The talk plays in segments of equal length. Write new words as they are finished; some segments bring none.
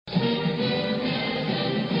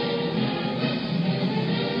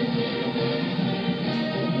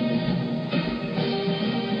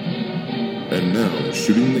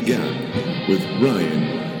Shooting the Gap with Ryan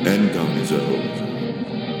and Gonzo.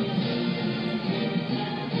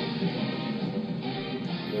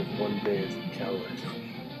 One day as a coward.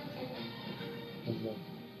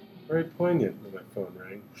 Very poignant when my phone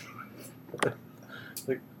rang.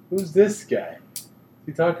 Like, who's this guy? Is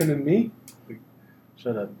he talking to me? Like,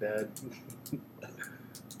 shut up, Dad.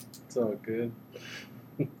 It's all good.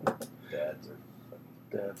 Dads are funny.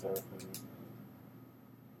 Dads are funny.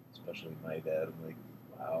 Especially my dad. I'm like,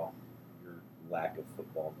 wow, your lack of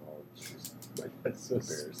football knowledge is My dad's so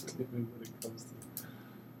embarrassing. stupid when it comes to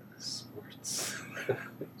sports.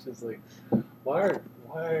 It's just like, why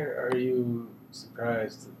are you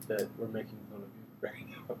surprised that we're making fun of you right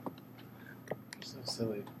now? You're so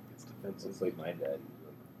silly. It's defensive. It's like my dad. He's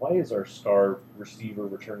like, why is our star receiver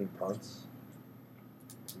returning punts?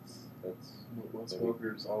 That's What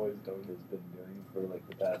Smoker's always done. has been doing for like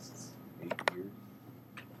the past 8 years.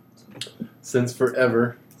 Since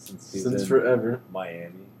forever. Since he's Since in forever. Miami.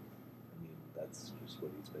 I mean, that's just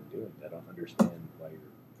what he's been doing. I don't understand why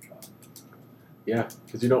you're shocked. Yeah,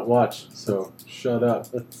 because you don't watch, so shut up.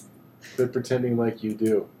 Quit pretending like you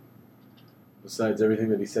do. Besides, everything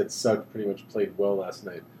that he said sucked, pretty much played well last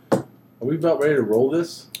night. Are we about ready to roll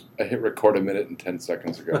this? I hit record a minute and 10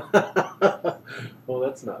 seconds ago. Well,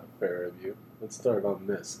 that's not fair of you. Let's start on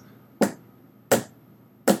this.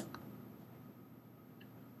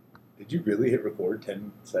 Did you really hit record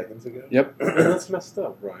 10 seconds ago? Yep. That's messed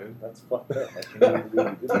up, Ryan. That's fucked up. I can't even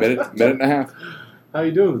believe you did that. minute and a half. How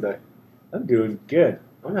you doing today? I'm doing good.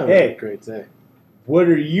 I'm having Hey. a great day. What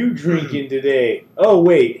are you drinking today? Oh,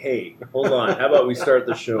 wait. Hey, hold on. How about we start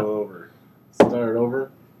the show over? Start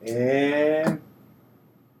over. And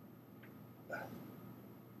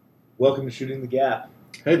welcome to Shooting the Gap.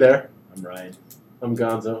 Hey there. I'm Ryan I'm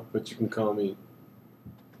Gonzo, but you can call me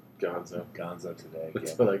Gonzo. Gonzo today.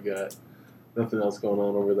 That's Again. what I got. Nothing else going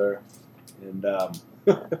on over there.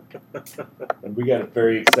 And we got a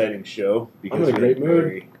very exciting show because I'm in a we're great mood.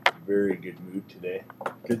 Very, very good mood today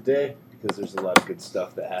Good day. because there's a lot of good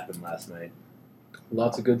stuff that happened last night.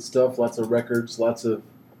 Lots of good stuff, lots of records, lots of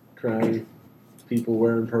crying people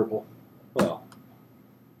wearing purple. Well,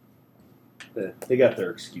 they got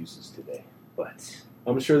their excuses today, but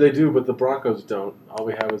I'm sure they do, but the Broncos don't. All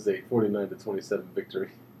we have is a 49-27 victory.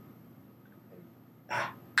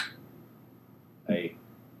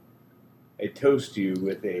 I toast you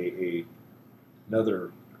with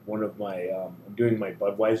another one of my. I'm doing my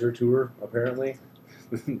Budweiser tour apparently,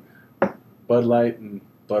 Bud Light and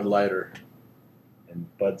Bud Lighter. and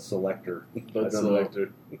Bud Selector. I Bud don't know.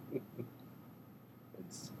 Selector.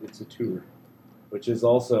 It's a tour, which is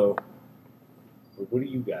also. What do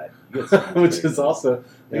you got? You got something Which right is now. also,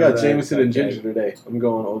 I Yeah, got right, Jameson and okay. ginger today. I'm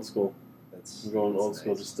going old school. That's School, nice.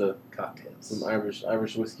 just Cocktails. some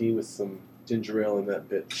Irish whiskey with some ginger ale in that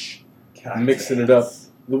bitch. Cocktails. Mixing it up.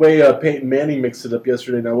 The way Peyton Manning mixed it up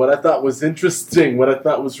yesterday. Now, what I thought was interesting, what I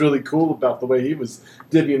thought was really cool about the way he was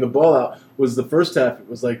divvying the ball out was the first half. It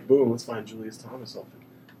was like, boom, let's find Julius Thomas open.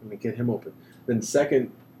 I'm gonna get him open. Then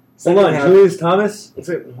second Hold on, half, Julius Thomas. That's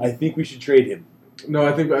it. I think we should trade him No,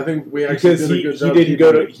 I think we actually because did a he good job. didn't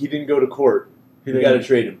go keeping to him. he didn't go to court. He You got to didn't,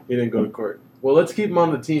 trade him. he didn't go to court. Well, let's keep him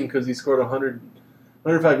on the team because he scored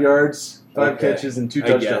 105 yards, 5 Okay. catches, and 2 I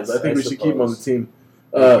touchdowns. guess, I think I we should keep him on the suppose. team.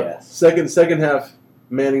 Yes. Second half,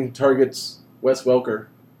 Manning targets Wes Welker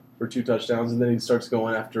for 2 touchdowns, and then he starts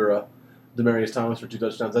going after Demaryius Thomas for 2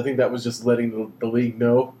 touchdowns. I think that was just letting the league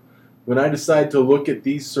know when I decide to look at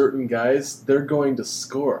these certain guys, they're going to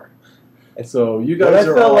score. And so you What guys I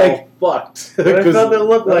are felt all like- fucked. What I 'Cause felt it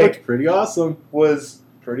looked that like looked pretty awesome. was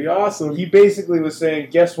Pretty awesome. he basically was saying,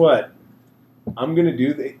 "Guess what? I'm gonna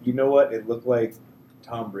do that." You know what? It looked like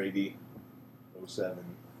Tom Brady, 07.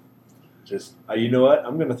 Just you know what?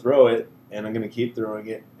 I'm gonna throw it, and I'm gonna keep throwing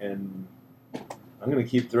it, and I'm gonna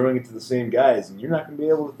keep throwing it to the same guys, and you're not gonna be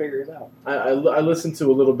able to figure it out. I listened to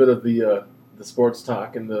a little bit of the sports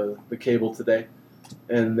talk and the cable today,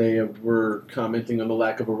 and they were commenting on the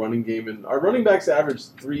lack of a running game. And our running backs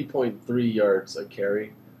averaged 3.3 yards a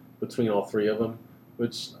carry between all 3 of them,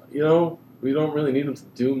 which, you know, we don't really need them to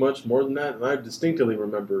do much more than that. And I distinctly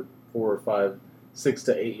remember 4 or 5, 6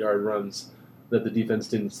 to 8 yard runs that the defense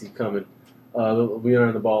didn't see coming. We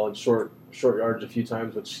ran the ball in short yards a few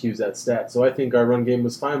times, which skews that stat. So I think our run game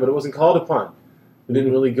was fine, but it wasn't called upon. We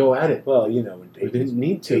didn't really go at it. Well, you know, when We didn't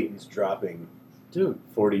need to. Peyton's dropping Dude,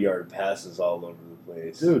 40-yard passes all over the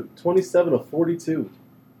place. Dude, 27 of 42.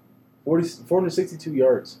 462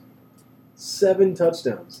 yards. 7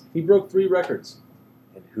 touchdowns. He broke 3 records.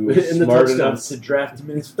 And who is In the smart touchdowns. enough to draft him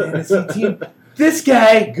in his fantasy team? This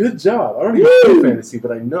guy! Good job. I don't even Woo! play fantasy,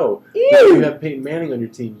 but I know that if you have Peyton Manning on your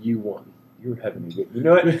team, you won. You were having a good. You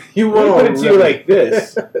know what? You Let me won put it to you like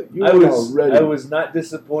this. You I won was already. I was not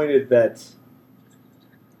disappointed that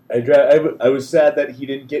I was sad that he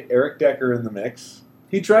didn't get Eric Decker in the mix.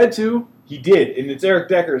 He tried to. He did, and it's Eric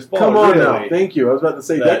Decker's fault. Come on really. now. Thank you. I was about to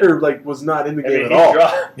say That- Decker was not in the I game mean, at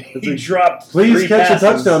all. he dropped. Please 3 catch passes.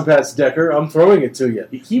 a touchdown pass, Decker. I'm throwing it to you.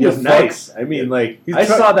 He You was fuck. nice. I mean, like He's I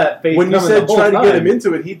try- saw that face When you coming said the whole try to time. get him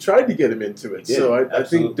into it, he tried to get him into it. He did, So I think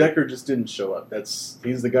absolutely. Decker just didn't show up.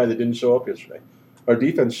 He's the guy that didn't show up yesterday. Our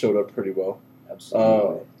defense showed up pretty well.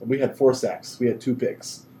 Absolutely. We had 4 sacks. We had 2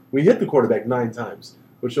 picks. We hit the quarterback 9 times,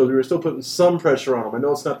 which shows we were still putting some pressure on him. I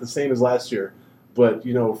know it's not the same as last year, but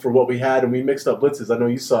for what we had, and we mixed up blitzes. I know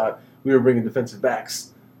you saw it. We were bringing defensive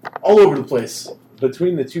backs all over the place.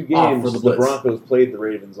 Between the 2 Off games, for the the blitz. Broncos played the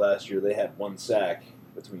Ravens last year. They had 1 sack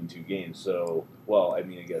between 2 games. So, I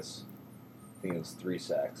think it was 3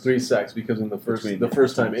 sacks. 3 sacks because in the first Between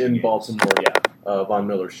time 2 in games. Baltimore, Yeah, Von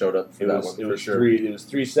Miller showed up for it that was one it for was sure. 3. It was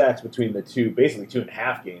 3 sacks between the 2, basically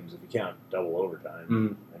 2.5 games if you count double overtime.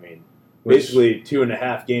 Mm. I mean, Which- basically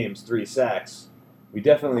 2.5 games, 3 sacks. We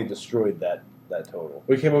definitely destroyed that total.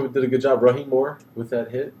 We came up and did a good job. Raheem Moore with that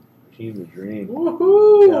hit. Team the dream.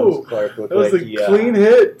 Woohoo! Clark looked That was like a clean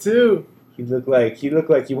hit too. He looked like he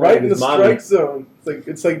Right wanted in the his mommy. strike zone.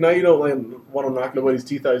 It's like now you don't want to knock nobody's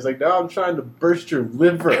teeth out. He's like, now I'm trying to burst your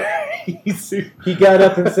liver. He got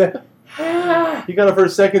up and said, "Ah." He got up for a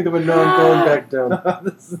second, but no, I'm going back down.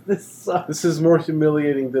 this sucks. This is more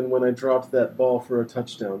humiliating than when I dropped that ball for a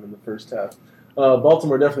touchdown in the first half.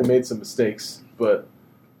 Baltimore definitely made some mistakes, but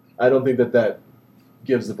I don't think that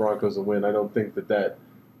gives the Broncos a win. I don't think that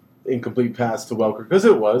incomplete pass to Welker, because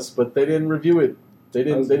it was, but they didn't review it. They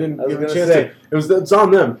didn't I was give a gonna chance say. to. It's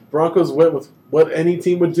on them. Broncos went with what any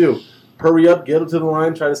team would do. Hurry up, get up to the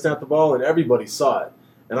line, try to snap the ball, and everybody saw it.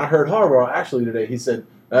 And I heard Harbaugh actually today, he said,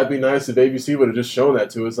 that'd be nice if ABC would have just shown that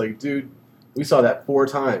to us. Like, dude, we saw that 4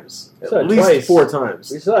 times. Saw At it least twice. 4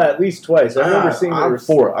 times. We saw it at least twice. I remember seeing I'm there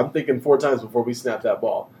 4. I'm thinking 4 times before we snapped that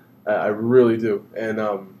ball. I really do. And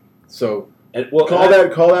so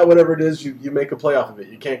call that whatever it is. You make a play off of it.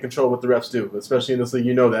 You can't control what the refs do, especially in this league.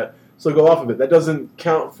 You know that. So go off of it. That doesn't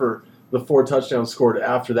count for the 4 touchdowns scored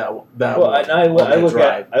after that. Well, I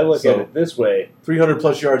look at it this way. 300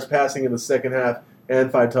 plus yards passing in the second half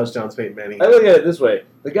and 5 touchdowns. Peyton Manning. I look at it this way: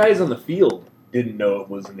 the guys on the field didn't know it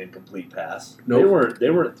was an incomplete pass. Nope. They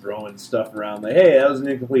weren't throwing stuff around like, "Hey, that was an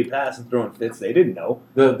incomplete pass," and throwing fits. They didn't know.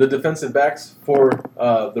 The defensive backs for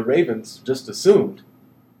the Ravens just assumed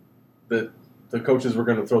that the coaches were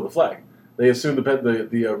going to throw the flag. They assumed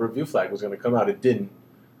the review flag was going to come out. It didn't.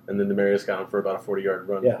 And then Demarius got him for about a 40-yard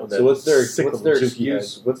run. Yeah. on So that what's their sick little juke he had.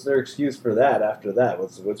 excuse? What's their excuse for that? After that,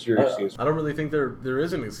 what's your excuse? I don't really think there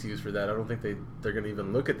is an excuse for that. I don't think they're going to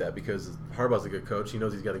even look at that because Harbaugh's a good coach. He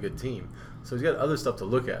knows he's got a good team. So he's got other stuff to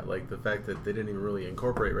look at, like the fact that they didn't even really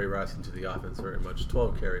incorporate Ray Rice into the offense very much.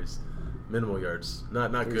 12 carries, minimal yards.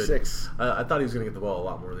 Not good. 6. I thought he was going to get the ball a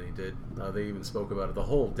lot more than he did. They even spoke about it the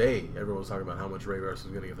whole day. Everyone was talking about how much Ray Rice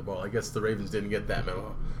was going to get the ball. I guess the Ravens didn't get that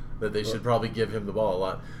memo, that they should probably give him the ball a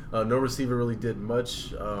lot. No receiver really did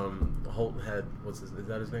much. Holt had, is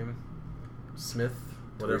that his name? Smith?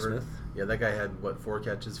 Whatever. Smith? Yeah, that guy had, 4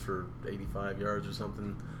 catches for 85 yards or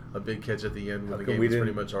something. A big catch at the end when How the come game we was pretty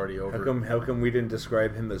didn't- much already over. How come we didn't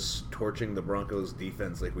describe him as torching the Broncos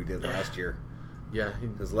defense like we did last year? Yeah,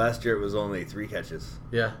 Because last year it was only 3 catches.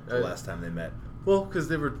 yeah. The last time they met. Well, because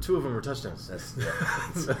 2 of them were touchdowns.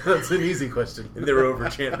 That's an easy question. And they were over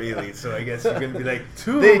Champ Bailey, so I guess you're going to be like,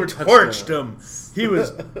 2 of they them were torched him. He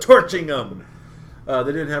was torching him. They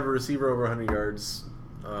didn't have a receiver over 100 yards.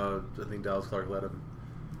 I think Dallas Clark led him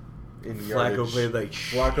in Flacco yardage. played like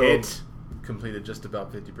Flacco shit. completed just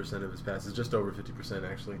about 50% of his passes, just over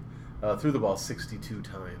 50% actually. Threw the ball 62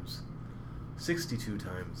 times. 62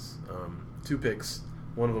 times. 2 picks.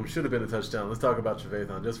 One of them should have been a touchdown. Let's talk about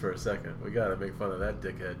Trevathan just for a second. We got to make fun of that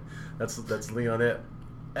dickhead. That's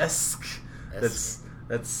Leonette-esque. That's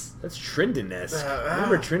Trendon-esque.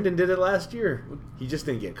 Remember, Trendon did it last year. He just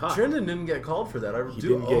didn't get caught. Trendon didn't get called for that. He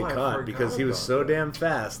didn't get caught because he was so damn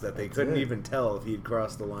fast that they couldn't even tell if he'd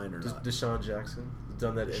crossed the line or not. Deshaun Jackson has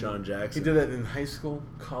done that. Deshaun Jackson. He did that in high school,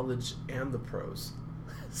 college, and the pros.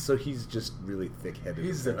 So he's just really thick-headed.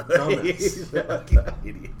 He's the dumbest. He's fucking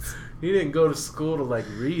idiots. He didn't go to school to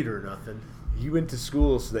read or nothing. He went to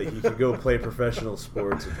school so that he could go play professional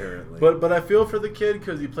sports, apparently. But I feel for the kid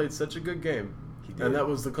because he played such a good game. He did. And that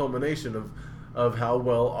was the culmination of how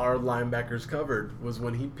well our linebackers covered, was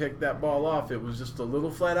when he picked that ball off. It was just a little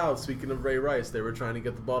flat out. Speaking of Ray Rice, they were trying to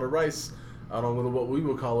get the ball to Rice out on what we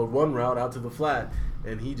would call a one route out to the flat.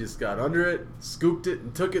 And he just got under it, scooped it,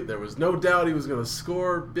 and took it. There was no doubt he was going to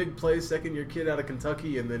score. Big play, second-year kid out of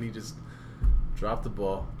Kentucky, and then he just Dropped the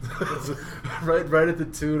ball. right at the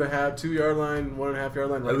 2.5 line, 1.5 yard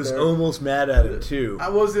line. Right I was there. almost mad at him too. I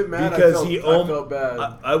wasn't mad because I felt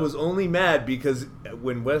bad. I was only mad because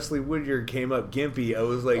when Wesley Woodyard came up gimpy, I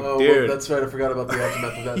was like, oh, dude, well, that's right. I forgot about the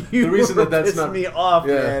aftermath of that. you The reason were that's pissing not me off,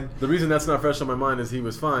 man. The reason that's not fresh on my mind is he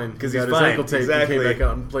was fine Because he he's got his fine. ankle taped Exactly. and came back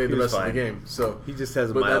out and played He the was rest of the fine. game. So He just has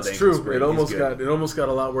a but mild that's ankle true. sprain. It almost He's good. got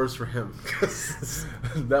a lot worse for him. 'Cause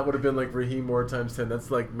that would have been like Raheem Moore times 10. That's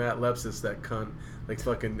like Matt Lepsis, that cunt, like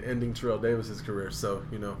fucking ending Terrell Davis's career. So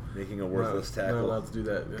making a worthless not tackle. allowed to do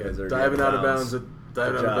that. Guys are Diving getting out of bounds. bounds.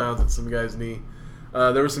 Good job. At some guy's knee.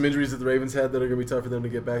 There were some injuries that the Ravens had that are gonna be tough for them to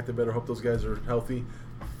get back. They better hope those guys are healthy.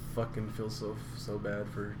 Fucking feel so bad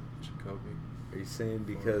for Jacoby. Are you saying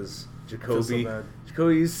because I feel so Jacoby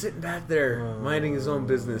bad. is sitting back there minding his own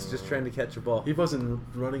business, just trying to catch a ball? He wasn't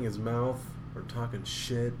running his mouth or talking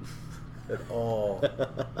shit at all.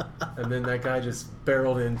 And then that guy just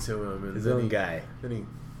barreled into him. And His then own guy. Then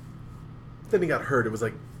he got hurt. It was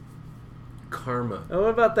like karma. Oh, what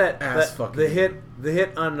about that? Ass that fucking. the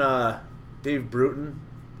hit on Dave Bruton.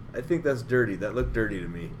 I think that's dirty. That looked dirty to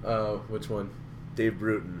me. Which one? Dave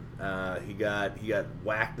Bruton. He got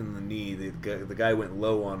whacked in the knee. The guy went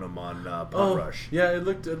low on him on punt rush. Yeah, it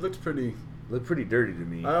looked pretty. Looked pretty dirty to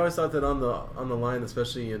me. I always thought that on the line,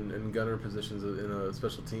 especially in gunner positions in a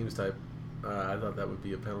special teams type, I thought that would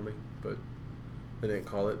be a penalty, but they didn't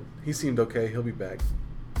call it. He seemed okay. He'll be back.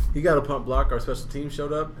 He got a punt block. Our special team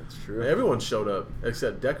showed up. That's true. Everyone showed up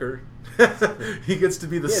except Decker. He gets to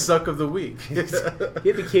be the suck of the week. He had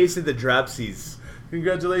the case of the dropsies.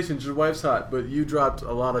 Congratulations, your wife's hot, but you dropped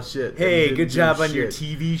a lot of shit. Hey, You good didn't job do on your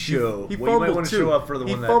shit. TV show. He well, you might fumbled want to too. show up for the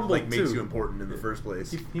He one that fumbled makes too. you important in the first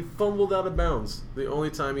place. He fumbled out of bounds the only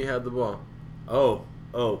time he had the ball. Oh,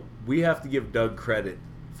 we have to give Doug credit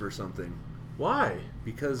for something Why?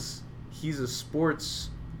 because he's a sports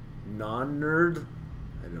non-nerd.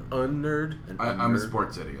 I don't know. Unnerd? I'm a nerd.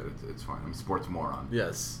 sports idiot. It's fine. I'm a sports moron.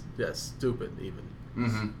 Yes. Stupid even.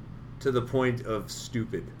 Mm-hmm. To the point of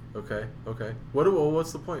stupid. Okay.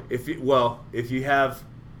 What's the point? If you have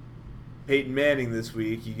Peyton Manning this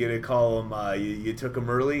week, you get to call him. You took him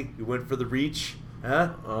early. You went for the reach.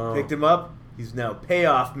 Huh? Oh. Picked him up. He's now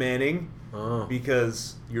payoff Manning Oh.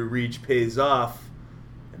 because your reach pays off.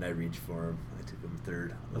 And I reached for him. I took him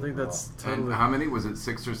third. I think that's And totally... how many was it?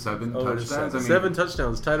 6 or 7 Oh, it was touchdowns? 7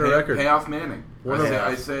 touchdowns, tied a record. Payoff Manning. One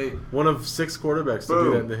I of- say One of 6 quarterbacks to do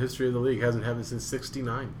Boom. that in the history of the league. Hasn't happened since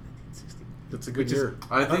 69. That's a good Which is year.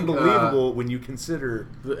 I think unbelievable when you consider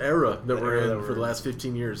The era that The we're era in that for we're the in. last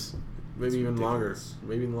 15 years. Maybe even ridiculous.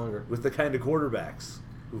 longer. with the kind of quarterbacks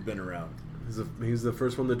who've been around. He's the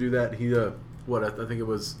first one to do that. He I think it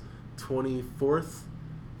was 24th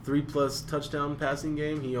 3+ touchdown passing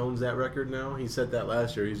game. He owns that record now. He set that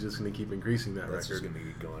last year. He's just going to keep increasing that That's just record. going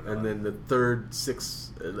to get going on. And then the third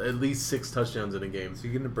at least 6 touchdowns in a game. So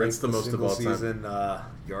you're going to break That's the most of all time. season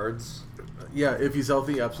yards? Yeah, if he's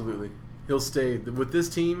healthy, absolutely. He'll stay. With this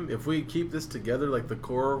team, if we keep this together, like the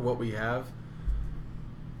core, what we have,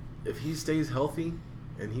 if he stays healthy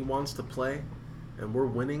and he wants to play and we're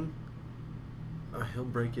winning, he'll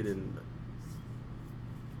break it in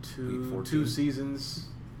Week 14. 2 seasons,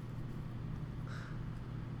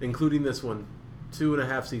 including this one.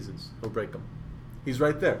 2.5 seasons, he'll break them. He's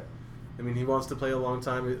right there. I mean, he wants to play a long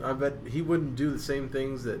time. I bet he wouldn't do the same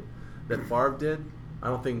things that Favre did. I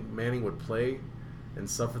don't think Manning would play and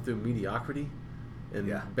suffer through mediocrity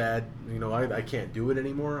and bad. I can't do it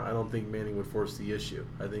anymore. I don't think Manning would force the issue.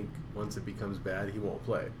 I think once it becomes bad, he won't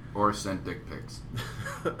play. or sent dick pics.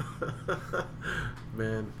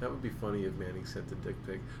 Man, that would be funny if Manning sent a dick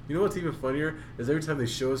pic. You know what's even funnier is every time they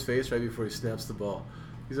show his face right before he snaps the ball,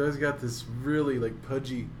 he's always got this really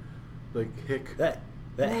pudgy, hick. That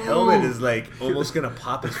helmet is almost going to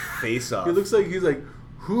pop his face off. He looks like he's like,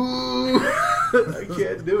 whoo! I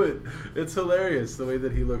can't do it. It's hilarious the way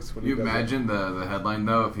that he looks when You he does imagine the headline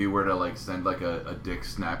though if he were to send a dick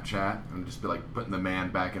Snapchat and just be putting the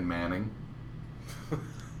man back in Manning.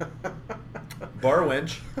 Bar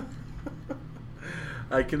wench.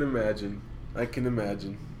 I can imagine.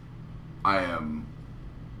 I am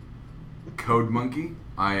Code Monkey.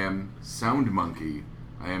 I am Sound Monkey.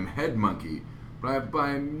 I am Head Monkey. But I am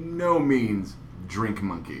by no means Drink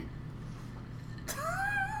Monkey.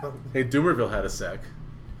 Hey, Doomerville had a sack.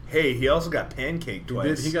 Hey, he also got pancaked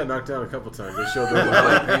twice. He got knocked down a couple times. They showed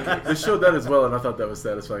that. They showed that as well, and I thought that was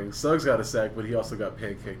satisfying. Suggs got a sack, but he also got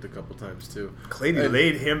pancaked a couple times too. Clady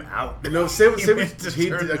laid him out. Same He with went to he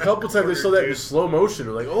turn did, a that couple times they showed that in dude. slow motion.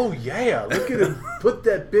 They're like, oh yeah, look at him put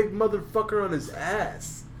that big motherfucker on his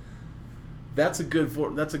ass. That's a good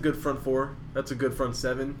front four. That's a good front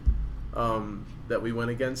 7 that we went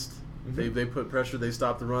against. They put pressure. They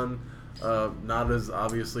stopped the run. Not as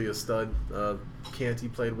obviously a stud. Canty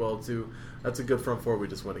played well too. That's a good front four we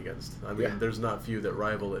just went against. I mean, there's not few that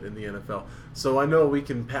rival it in the NFL. So I know we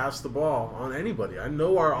can pass the ball on anybody. I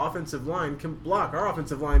know our offensive line can block. Our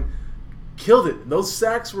offensive line killed it. Those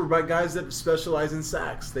sacks were by guys that specialize in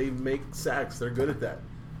sacks. They make sacks. They're good at that.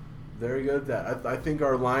 Very good at that. I think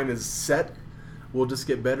our line is set. We'll just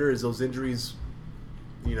get better as those injuries,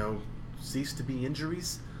 cease to be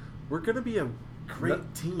injuries. We're going to be a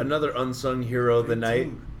great team. Another unsung hero of the Great night,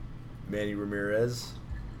 team. Manny Ramirez.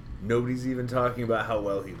 Nobody's even talking about how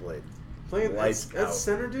well he played. Playing Lights at out.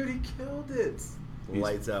 center, dude, he killed it.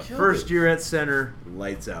 Lights out. killed First it. year at center,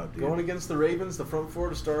 lights out, dude. Going against the Ravens, the front four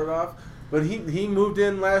to start it off. But he moved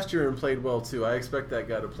in last year and played well, too. I expect that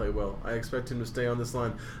guy to play well. I expect him to stay on this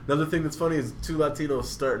line. Another thing that's funny is 2 Latinos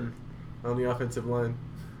starting on the offensive line.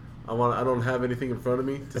 I don't have anything in front of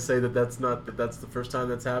me to say that's the first time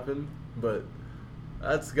that's happened, but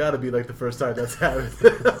that's got to be like the first time that's happened.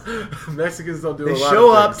 Mexicans don't do They a lot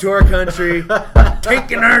show of up things. to our country,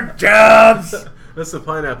 taking our jobs. That's the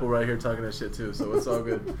pineapple right here talking that shit too, so it's all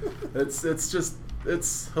good.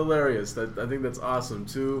 It's hilarious. I think that's awesome.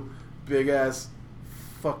 2 big ass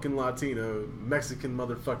fucking Latino Mexican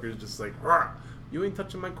motherfuckers just like, "Rah, you ain't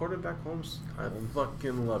touching my quarterback, Holmes." I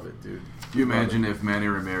fucking love it, dude. Do you imagine if Manny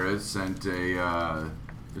Ramirez sent a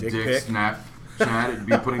Dick dick pic? Snapchat? It'd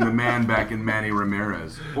be putting the man back in Manny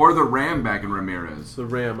Ramirez, or the Ram back in Ramirez. The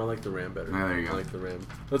Ram, I like the Ram better. Ah, there you go. I like the Ram.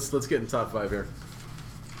 Let's get in top 5 here.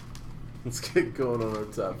 Let's get going on our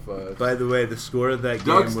top 5. By the way, the score of that game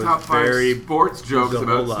Doug's was top 5 very sports jokes a whole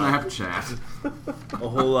about lot. Snapchat. a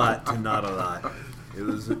whole lot to not a lot. It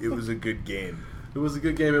was a good game. It was a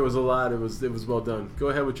good game. It was a lot. It was well done. Go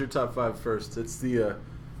ahead with your top 5 first. It's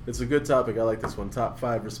a good topic. I like this one. Top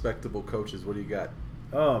 5 respectable coaches. What do you got?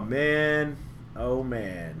 Oh man.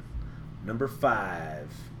 Number 5,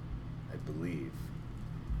 I believe.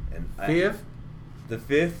 And Fifth? The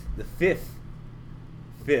fifth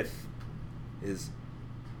is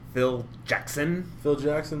Phil Jackson, Phil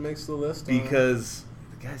Jackson makes the list. because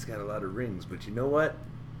the guy's got a lot of rings, but you know what?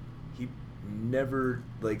 He never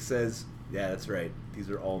says, "Yeah, that's right. These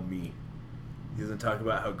are all me." He doesn't talk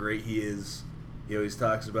about how great he is. He always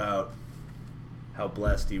talks about how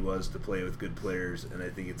blessed he was to play with good players, and I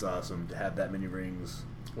think it's awesome to have that many rings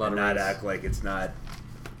A lot and of not rings. act like it's not.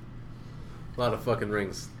 A lot of fucking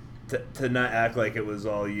rings. To not act like it was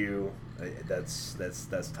all you, that's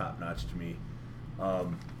top notch to me.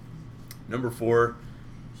 Number 4,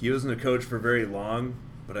 he wasn't a coach for very long,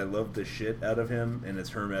 but I love the shit out of him, and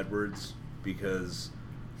it's Herm Edwards, because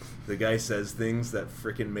the guy says things that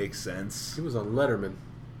frickin' make sense, He was on Letterman.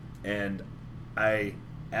 and I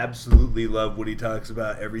absolutely love what he talks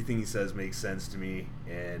about. Everything he says makes sense to me,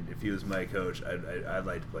 and if he was my coach, I'd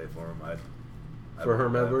like to play for him. For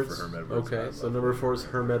Herm Edwards? For Herm Edwards. Okay, I'd so love number to 4 is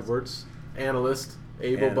play Herm for Edwards. Analyst.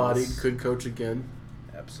 Able-bodied. Analyst. Could coach again.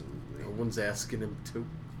 Absolutely. No one's asking him to.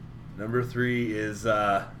 Number 3 is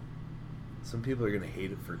some people are gonna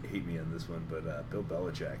hate me on this one, but Bill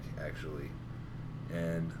Belichick actually,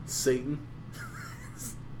 and Satan.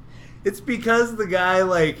 it's because the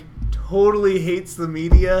guy totally hates the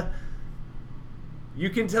media. You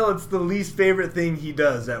can tell it's the least favorite thing he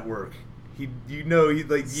does at work.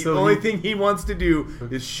 The So only he- thing he wants to do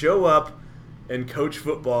is show up and coach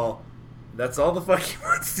football. That's all the fuck he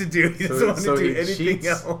wants to do. He doesn't want to do he anything cheats.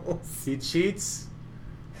 else. He cheats.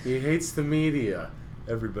 He hates the media.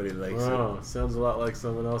 Everybody likes Oh, sounds a lot like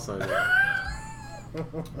someone else I know. it.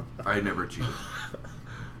 I never cheated.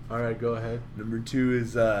 All right, go ahead. Number 2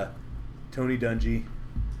 is Tony Dungy.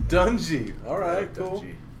 Dungy. All I right, like cool.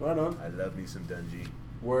 Dungy. Right on. I love me some Dungy.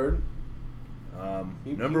 Word.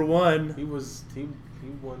 He- Number he- 1. He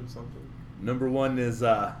won something. Number 1 is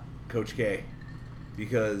Coach K,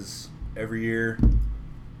 because every year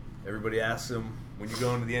everybody asks him, when you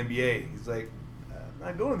go into the NBA, he's like, I'm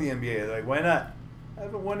not going to the NBA. They're like, why not? I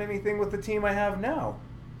haven't won anything with the team I have now.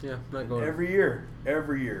 Yeah, not going. Every year.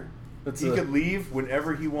 That's He a- could leave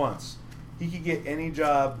whenever he wants. He could get any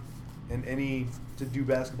job and to do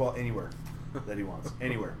basketball anywhere that he wants,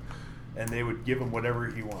 anywhere, and they would give him whatever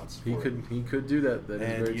he wants. He for it. could do that. That is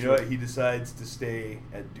And very you true. know what? He decides to stay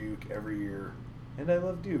at Duke every year, and I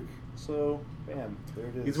love Duke. So, bam, there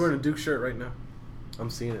it is. He's wearing a Duke shirt right now. I'm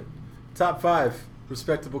seeing it. Top 5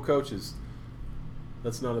 respectable coaches.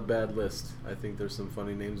 That's not a bad list. I think there's some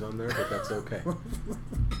funny names on there, but that's okay.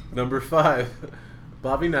 Number 5,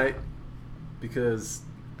 Bobby Knight, because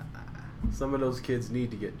some of those kids need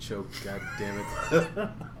to get choked. God damn it.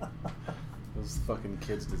 Those fucking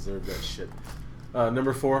kids deserve that shit.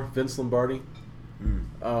 Number 4, Vince Lombardi.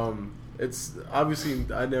 It's obviously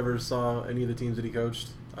I never saw any of the teams that he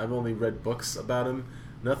coached. I've only read books about him.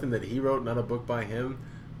 Nothing that he wrote, not a book by him,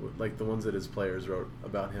 like the ones that his players wrote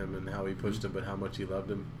about him and how he pushed him, but how much he loved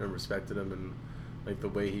him and respected him, and like the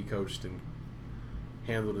way he coached and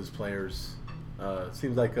handled his players.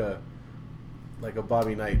 Seems like a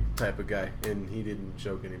Bobby Knight type of guy, and he didn't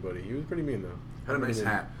choke anybody. He was pretty mean though. Had a nice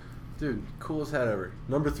hat. Dude, coolest hat ever.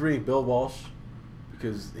 Number 3, Bill Walsh,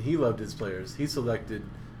 because he loved his players. He selected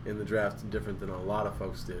in the draft different than a lot of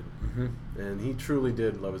folks did. Mm-hmm. And he truly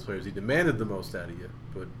did love his players. He demanded the most out of you,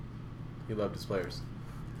 but he loved his players.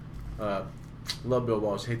 Love Bill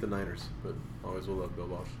Walsh. Hate the Niners, but always will love Bill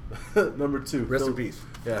Walsh. Number 2. Rest Phil, in peace.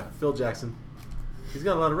 Yeah, Phil Jackson. He's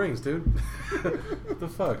got a lot of rings, dude. What the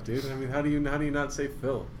fuck, dude? I mean, how do you not say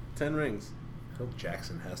Phil? 10 rings. Phil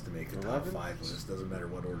Jackson has to make a top 11? 5 list. Doesn't matter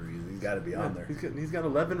what order he's got to be Yeah, on there. He's got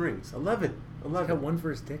 11 rings. 11. He's got one for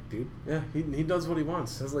his dick, dude. Yeah, he does what he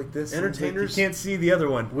wants. Sounds like this. Entertainers You can't see the other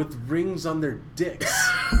one. with rings on their dicks.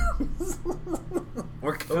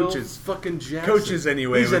 Or Phil coaches. fucking Jackson. Coaches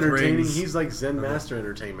anyway He's with entertaining. rings. He's like Zen Master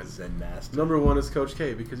Entertainment. Zen Master. Number 1 is Coach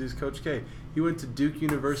K because he's Coach K. He went to Duke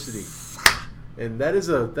University, and that is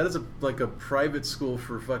like a private school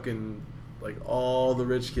for fucking like all the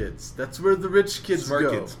rich kids. That's where the rich kids Smart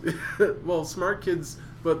go. kids. Well, smart kids,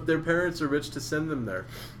 but their parents are rich to send them there.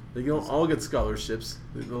 They don't all get scholarships.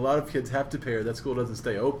 A lot of kids have to pay, or that school doesn't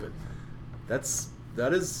stay open. That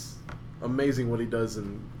is amazing what he does,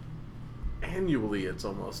 and annually it's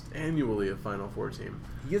almost annually a Final Four team.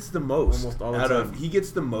 He gets the most Almost all the out time. of. He gets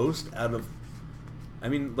the most out of. I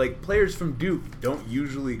mean, like players from Duke don't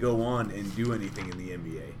usually go on and do anything in the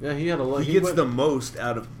NBA. Yeah, he had a lot. He gets the most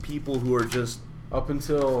out of people who are just up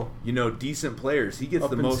until decent players. He gets Up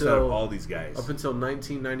the most out of until- all these guys. up until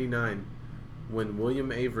 1999, when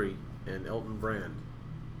William Avery and Elton Brand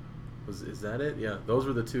is that it? Yeah, those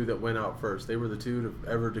were the two that went out first. They were the two to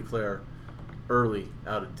ever declare early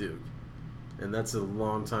out of Duke, and that's a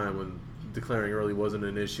long time when declaring early wasn't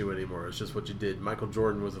an issue anymore. It's just what you did. Michael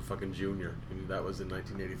Jordan was a fucking junior, and that was in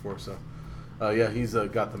 1984. So, yeah, he's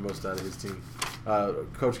got the most out of his team.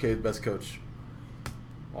 Coach K, best coach,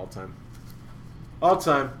 all time. All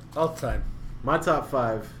time. all time. My top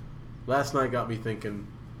 5 last night got me thinking.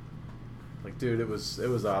 Like, dude, it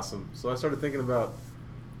was awesome. So I started thinking about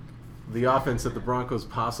the offense that the Broncos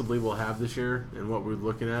possibly will have this year and what we're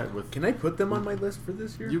looking at with. Can I put them on my list for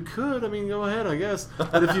this year? You could. I mean, go ahead, I guess.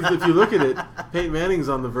 But if you look at it, Peyton Manning's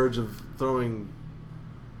on the verge of throwing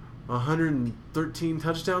 113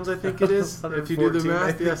 touchdowns, I think it is. If you do the 114, I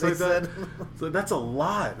math, think yes, like they that. said. So that's a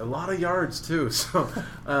lot of yards too. So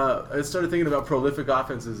I started thinking about prolific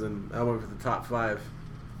offenses, and I went with the top 5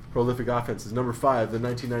 prolific offenses. Number 5, the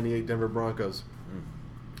 1998 Denver Broncos,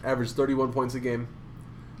 averaged 31 points a game,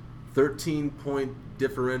 13-point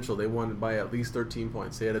differential. They won by at least 13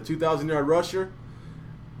 points. They had a 2,000-yard rusher.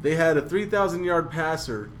 They had a 3,000-yard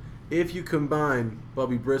passer. If you combine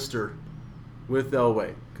Bubby Brister with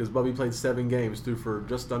Elway, because Bubby played 7 games, threw for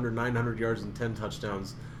just under 900 yards and 10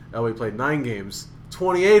 touchdowns. Elway played 9 games,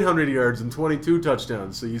 2,800 yards and 22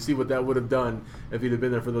 touchdowns. So you see what that would have done if he'd have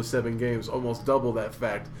been there for those 7 games. Almost double that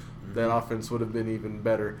fact. That offense would have been even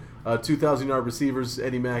better. 2,000-yard receivers,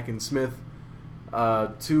 Eddie Mack and Smith.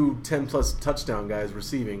 2 10-plus touchdown guys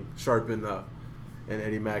receiving, Sharp and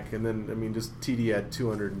Eddie Mack. And then, I mean, just TD had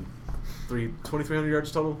 2,300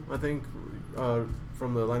 yards total, I think,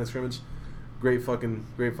 from the line of scrimmage. Great fucking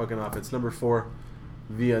offense. Number 4,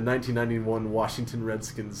 the 1991 Washington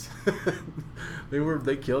Redskins.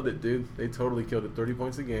 They killed it, dude. They totally killed it. 30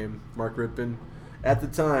 points a game. Mark Rippon, at the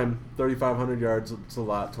time, 3,500 yards. It's a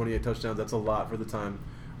lot. 28 touchdowns. That's a lot for the time.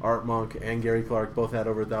 Art Monk and Gary Clark both had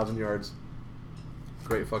over 1,000 yards.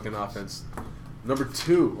 Great fucking offense. Number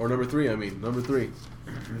 3,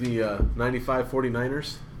 the 95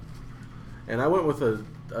 49ers. And I went with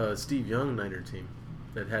a Steve Young Niner team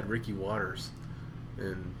that had Ricky Waters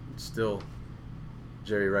and still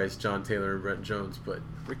Jerry Rice, John Taylor, and Brent Jones. But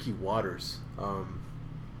Ricky Waters,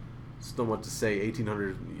 still what to say,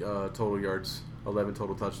 1,800 total yards, 11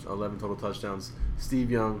 total touchdowns.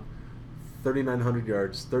 Steve Young, 3,900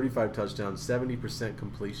 yards, 35 touchdowns, 70%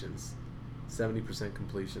 completions. 70%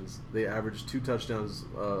 completions. They averaged 2 touchdowns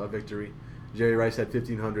a victory. Jerry Rice had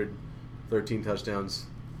 1,500, 13 touchdowns.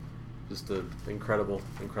 Just an incredible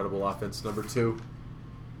offense. Number 2.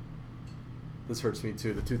 This hurts me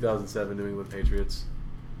too. The 2007 New England Patriots.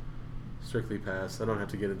 Strictly pass. I don't have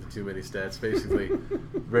to get into too many stats. Basically,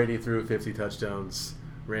 Brady threw 50 touchdowns.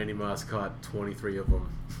 Randy Moss caught 23 of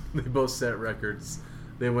them. They both set records.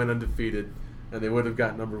 They went undefeated, and they would have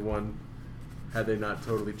got number 1 had they not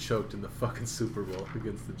totally choked in the fucking Super Bowl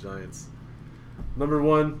against the Giants. Number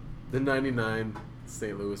 1, The 99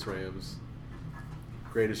 St. Louis Rams.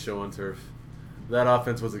 Greatest show on turf. That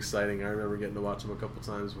offense was exciting. I remember getting to watch them a couple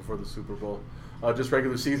times before the Super Bowl. Just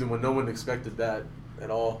regular season when no one expected that at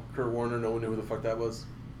all. Kurt Warner, no one knew who the fuck that was.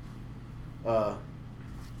 That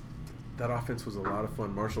offense was a lot of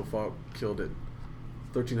fun. Marshall Faulk killed it.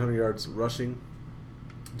 1,300 yards rushing.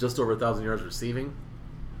 Just over 1,000 yards receiving.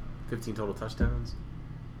 15 total touchdowns.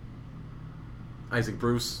 Isaac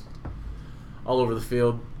Bruce all over the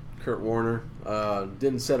field. Kurt Warner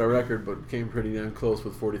didn't set a record, but came pretty damn close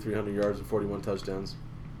with 4,300 yards and 41 touchdowns.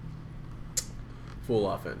 Full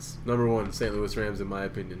offense. Number one, St. Louis Rams, in my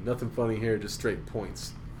opinion. Nothing funny here, just straight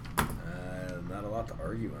points. Not a lot to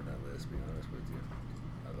argue on that list, to be honest with you.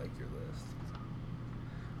 I like your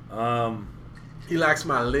list. He likes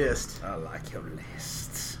my list. I like your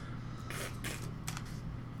list.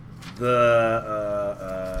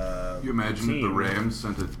 You imagine if the Rams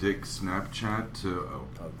sent a dick Snapchat to... Oh,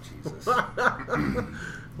 Jesus.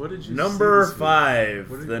 What did you Number say this 5,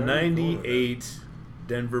 What did the you- 98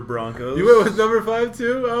 Denver Broncos. You went with number 5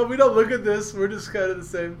 too? Oh, we don't look at this. We're just kind of the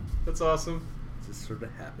same. That's awesome. Just sort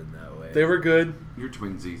of happened that way. They were good. Your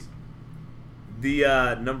twinsies.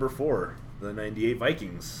 The number 4, the 98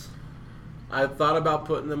 Vikings. I thought about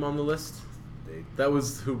putting them on the list. They That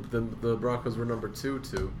was who the Broncos were number 2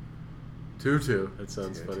 to. 2-2. That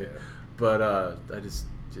sounds Yeah, funny. yeah. But they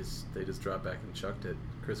just dropped back and chucked it.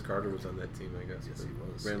 Chris Carter was on that team, I guess. Yes, but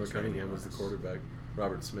he was. Randall He was Cunningham was the nice. quarterback.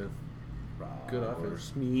 Robert Smith. Good offense.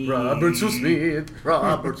 Smith. Robert Smith.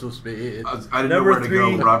 Robert Smith. I didn't know Number where to go.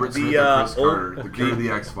 3, Robert Smith the, or Chris old- Carter, the king of the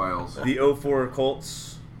X-Files. The 04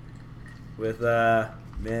 Colts with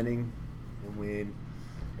Manning and Wade,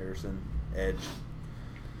 Harrison, Edge.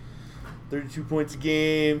 32 points a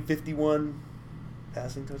game, 51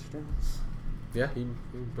 passing touchdowns. Yeah, he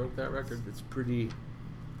broke that record. It's pretty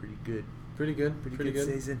good. Pretty good. Pretty good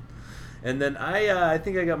season. And then I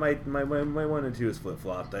think I got my 1 and 2 is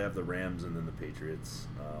flip-flopped. I have the Rams and then the Patriots.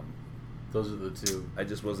 Those are the two. I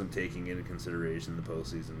just wasn't taking into consideration the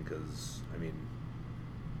postseason because, I mean,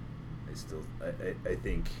 I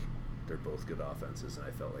think they're both good offenses, and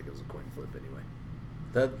I felt like it was a coin flip anyway.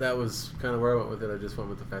 That was kind of where I went with it. I just went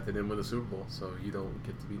with the fact they didn't win the Super Bowl, so you don't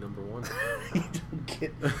get to be number 1. You don't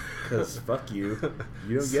get, because fuck you.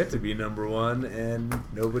 You don't get to be number 1, and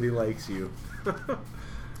nobody likes you.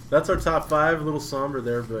 That's our top 5. A little somber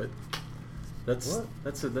there, but that's What?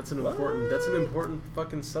 that's an What? important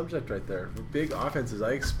fucking subject right there. With big offenses,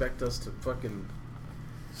 I expect us to fucking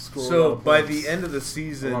score. a lot So of by points. the end of the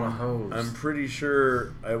season, A lot of hoes. I'm pretty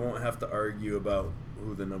sure I won't have to argue about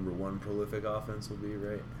who the number 1 prolific offense will be,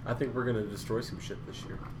 right? I think we're gonna destroy some shit this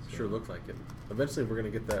year. Sure looked like it. Eventually, we're gonna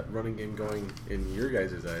get that running game going in your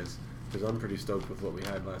guys' eyes, because I'm pretty stoked with what we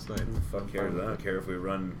had last night. Fuck cares. I don't care if we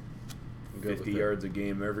run I'm good 50 with it. yards a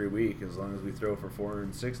game every week as long as we throw for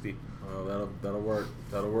 460. Oh, that'll work.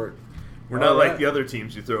 That'll work. We're All not like right. the other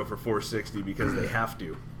teams who throw for 460 because they have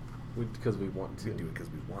to. Because we want to. We do it because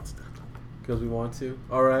we want to. Because we want to.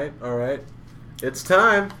 All right. It's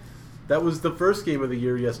time. That was the first game of the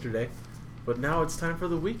year yesterday, but now it's time for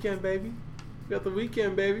the weekend, baby. We got the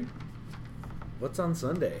weekend, baby. What's on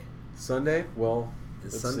Sunday? Sunday. Well,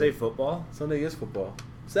 Is let's Sunday see. football? Sunday is football.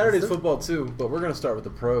 Saturday's Is it? football too, but we're gonna start with the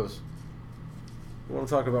pros. We want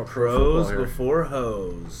to talk about pro Pros football here. before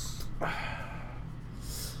hoes.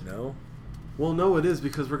 No? Well, no, it is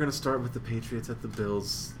because we're gonna start with the Patriots at the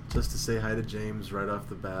Bills, just to say hi to James right off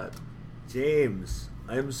the bat. James,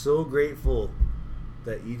 I am so grateful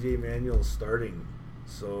that EJ Manuel's starting,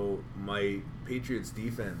 so my Patriots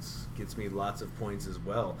defense gets me lots of points as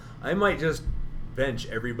well. I might just bench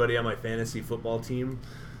everybody on my fantasy football team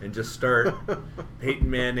and just start Peyton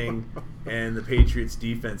Manning and the Patriots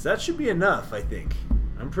defense. That should be enough, I think.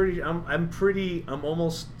 I'm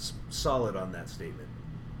almost solid on that statement.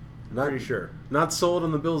 Not, Pretty sure. Not sold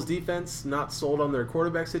on the Bills' defense. Not sold on their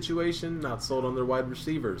quarterback situation. Not sold on their wide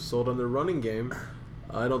receivers. Sold on their running game.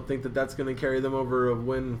 I don't think that that's going to carry them over a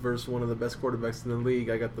win versus one of the best quarterbacks in the league.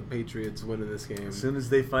 I got the Patriots winning this game. As soon as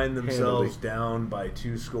they find themselves Handily. down by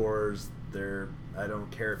 2 scores, I don't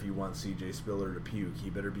care if you want CJ Spiller to puke. He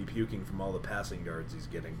better be puking from all the passing yards he's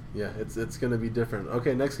getting. Yeah, it's going to be different.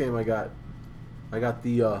 Okay, next game I got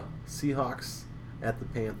the Seahawks at the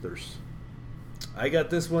Panthers. I got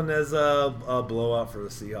this one as a blowout for the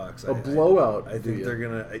Seahawks. A blowout, I do think ya? they're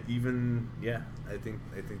gonna I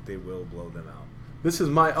think they will blow them out. This is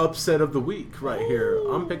my upset of the week right here.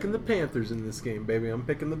 I'm picking the Panthers in this game, baby. I'm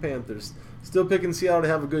picking the Panthers. Still picking Seattle to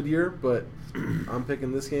have a good year, but I'm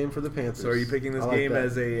picking this game for the Panthers. So are you picking this I like game that.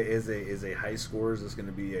 as a high score? Is this going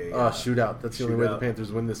to be a shootout? That's the only way the shootout?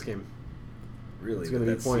 Panthers win this game. Really, It's gonna with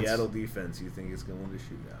be that points. Seattle defense, you think it's going to win the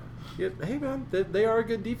shootout? Yeah, hey man, they are a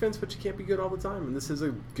good defense, but you can't be good all the time. And this is a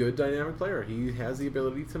good dynamic player. He has the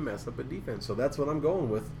ability to mess up a defense, so that's what I'm going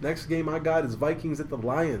with. Next game I got is Vikings at the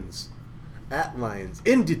Lions,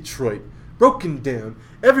 in Detroit, broken down.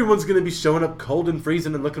 Everyone's gonna be showing up cold and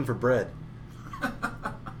freezing and looking for bread.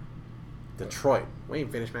 Detroit, we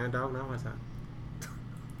ain't finished, man, dog. No, what's that?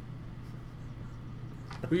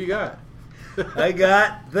 Who you got? I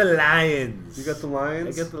got the Lions. You got the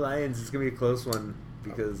Lions? I got the Lions. It's going to be a close one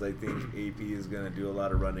because I think AP is going to do a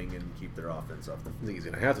lot of running and keep their offense off the I think he's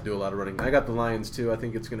going to have to do a lot of running. I got the Lions too. I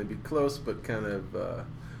think it's going to be close, but kind of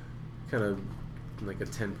like a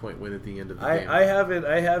 10-point win at the end of the game. I have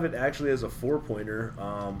it actually as a 4-pointer,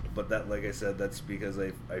 but that, like I said, that's because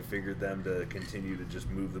I figured them to continue to just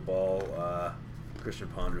move the ball. Christian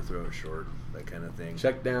Ponder throw it short, that kind of thing.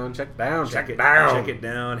 Check down, check down, Check it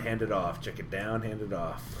down, hand it off. Check it down, hand it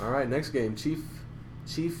off. All right, next game,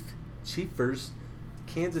 Chiefers,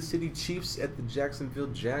 Kansas City Chiefs at the Jacksonville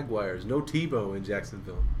Jaguars. No Tebow in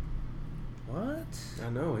Jacksonville. What? I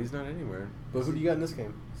know he's not anywhere. But who do you got in this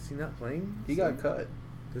game? Is he not playing? He got cut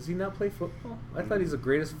Does he not play football? I thought he's the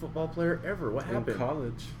greatest football player ever. What in happened?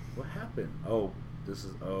 college. What happened? Oh, this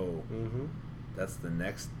is Mm-hmm. That's the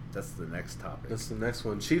next topic. That's the next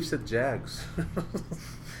one. Chiefs at Jags. I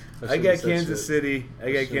shouldn't got have said Kansas shit. City. I got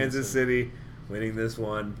shouldn't have Kansas said. City winning this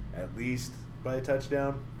one at least by a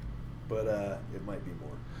touchdown, but it might be more.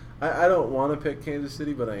 I don't want to pick Kansas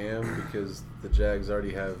City, but I am because the Jags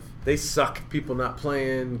already have They suck. people not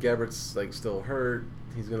playing. Gabbert's like still hurt.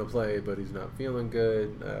 He's gonna play, but he's not feeling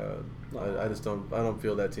good. I just don't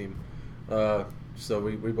feel that team. So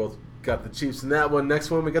we both got the Chiefs in that one.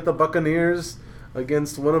 Next one we got the Buccaneers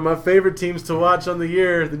against one of my favorite teams to watch on the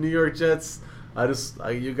year, the New York Jets.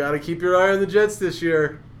 You got to keep your eye on the Jets this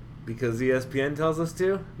year. Because ESPN tells us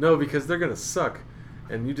to. No, because they're gonna suck,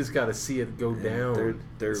 and you just got to see it go down.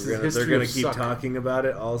 They're This is gonna history of keep suck. talking about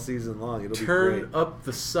it all season long. It'll be Turn great. up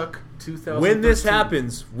the suck 2013. When this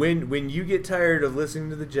happens, when you get tired of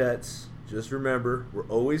listening to the Jets, just remember we're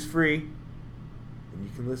always free, and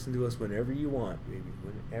you can listen to us whenever you want, baby.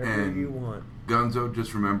 Whenever And you want. Gonzo,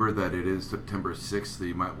 just remember that it is September 6th, so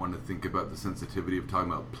you might want to think about the sensitivity of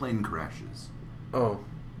talking about plane crashes. Oh,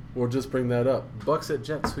 we'll just bring that up. Bucks at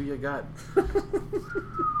Jets. Who you got?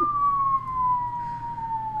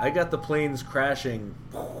 I got the planes crashing,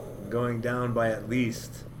 going down by at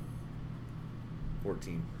least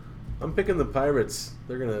 14. I'm picking the Pirates.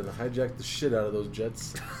 They're gonna hijack the shit out of those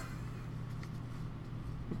Jets.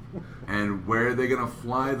 And where are they going to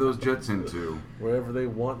fly those jets into? Wherever they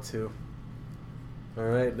want to. All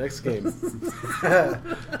right, next game.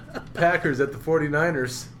 Packers at the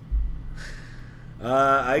 49ers.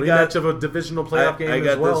 I Rematch got of a divisional playoff game I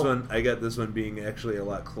got as well. this one. I got this one being actually a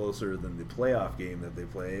lot closer than the playoff game that they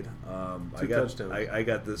played. Two touchdowns. I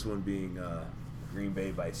got this one being Green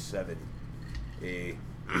Bay by 7, a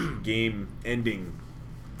game-ending,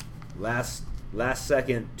 last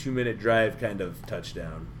second 2-minute drive kind of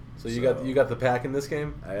touchdown. So you got the Pack in this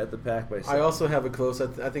game. I got the Pack by 7. I also have it close.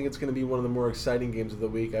 I think it's going to be one of the more exciting games of the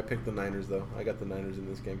week. I picked the Niners though. I got the Niners in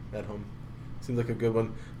this game at home. Seems like a good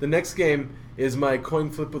one. The next game is my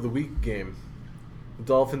coin flip of the week game. The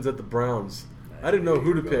Dolphins at the Browns. I didn't know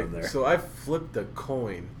who to pick, so I flipped a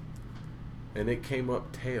coin, and it came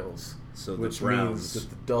up tails. So the which Browns- means that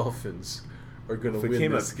the Dolphins are going to If it win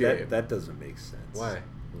came this up, game. that doesn't make sense. Why?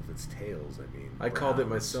 Well, if it's tails, I mean. I called it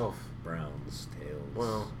Browns. myself. Browns, tails.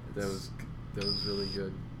 Well, that was really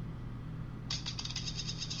good.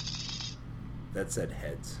 That said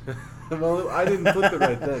heads. Well, I didn't flip it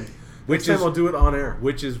right then. Which Next time is- I'll do it on air.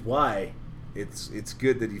 Which is why it's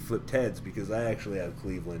good that he flipped heads, because I actually have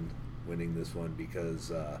Cleveland winning this one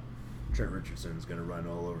because Trent Richardson's going to run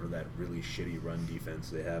all over that really shitty run defense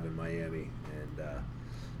they have in Miami, and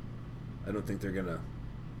I don't think they're going to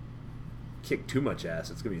kick too much ass.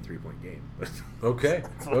 It's going to be a 3-point game. Okay.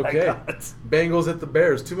 That's what I Okay. got. Bengals at the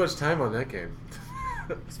Bears. Too much time on that game.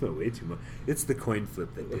 I spent way too much. It's the coin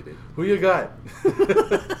flip that did it. Who you got?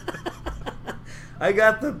 I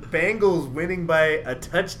got the Bengals winning by a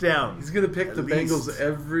touchdown. He's gonna pick At the least. Bengals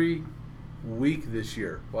every week this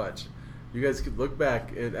year. Watch. You guys could look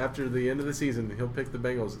back, and after the end of the season, he'll pick the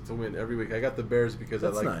Bengals to win every week. I got the Bears because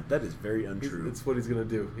That's I like. not. That is very untrue. That's what he's gonna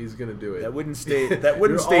do. He's gonna do it. That wouldn't stay. That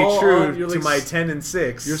wouldn't You're stay all true on- you're to like my s-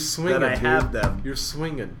 10-6. You're swinging. That I dude. have them. You're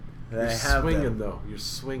swinging. That You're I have swinging them. though. You're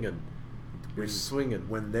swinging. You're swinging.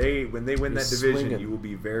 When they win that division, swinging. you will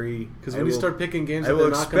be very. Because when you start picking games, I that will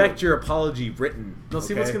they're not gonna- expect your apology written. No,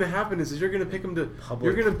 see what's going to happen is you're going to pick them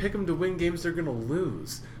to win games they're going to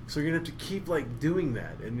lose. So you're going to have to keep doing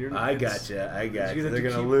that, and you're. I gotcha. You're They're gonna going to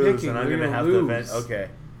keep lose, picking, and I'm they're going to have gonna to vent. lose. Okay,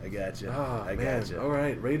 I gotcha. Oh, I man. gotcha. All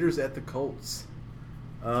right, Raiders at the Colts.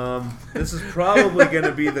 This is probably going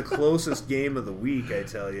to be the closest game of the week, I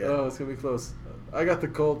tell you. Oh, it's going to be close. I got the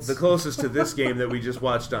Colts. The closest to this game that we just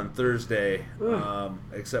watched on Thursday,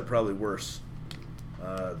 except probably worse.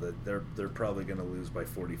 They're probably going to lose by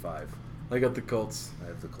 45. I got the Colts. I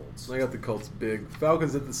have the Colts. I got the Colts big.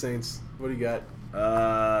 Falcons at the Saints. What do you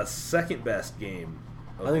got? Second best game.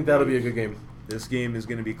 I think that'll be a good game. This game is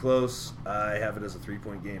going to be close. I have it as a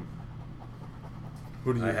 3-point game.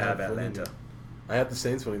 Who do you I have winning? Atlanta. I have the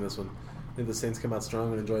Saints winning this one. I think the Saints come out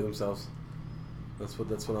strong and enjoy themselves. That's what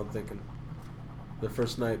I'm thinking. The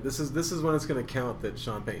first night. This is when it's going to count that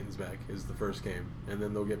Sean Payton's back. Is the first game, and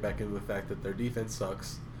then they'll get back into the fact that their defense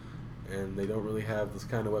sucks, and they don't really have this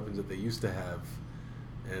kind of weapons that they used to have,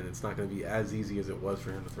 and it's not going to be as easy as it was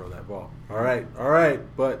for him to throw that ball. All right,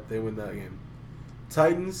 but they win that game.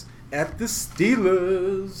 Titans at the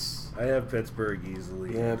Steelers. I have Pittsburgh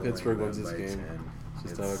easily. Yeah, handling Pittsburgh them wins this by game. 10.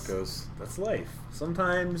 Just how it goes. That's life.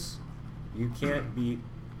 Sometimes you can't beat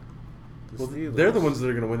the Well, Steelers. they're the ones that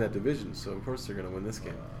are going to win that division, so of course they're going to win this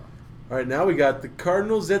game. All right, now we got the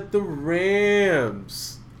Cardinals at the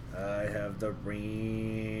Rams. I have the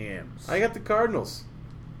Rams. I got the Cardinals.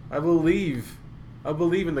 I believe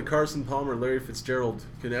in the Carson Palmer, Larry Fitzgerald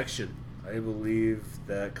connection. I believe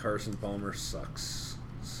that Carson Palmer sucks,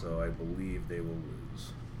 so I believe they will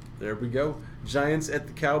lose. There we go. Giants at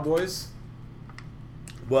the Cowboys.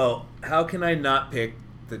 Well, how can I not pick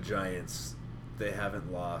the Giants? They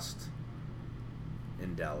haven't lost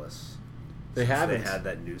in Dallas. They since haven't. They had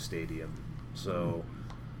that new stadium. So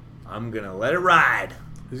I'm going to let it ride.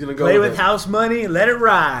 He's going to go Play with house money, let it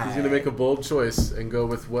ride. He's going to make a bold choice and go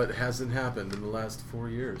with what hasn't happened in the last 4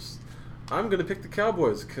 years. I'm going to pick the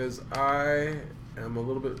Cowboys because I am a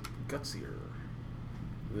little bit gutsier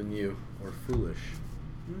than you. Or foolish.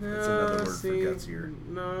 No, That's another word see, for gutsier.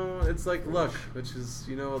 No, it's like luck, which is,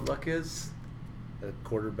 you know what luck is? A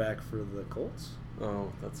quarterback for the Colts?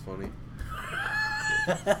 Oh, that's funny.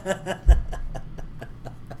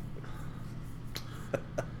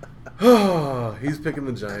 Oh, he's picking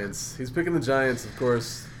the Giants. He's picking the Giants, of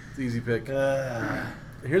course. It's an easy pick.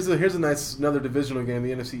 Here's a nice another divisional game.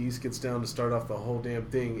 The NFC East gets down to start off the whole damn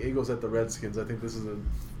thing. Eagles at the Redskins. I think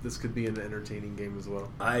this could be an entertaining game as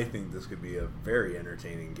well. I think this could be a very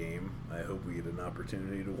entertaining game. I hope we get an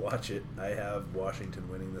opportunity to watch it. I have Washington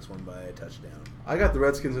winning this one by a touchdown. I got the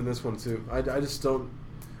Redskins in this one too. I just don't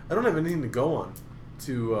have anything to go on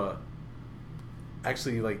to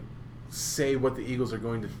actually like say what the Eagles are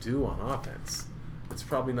going to do on offense. It's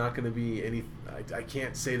probably not going to be any. I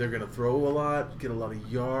can't say they're going to throw a lot, get a lot of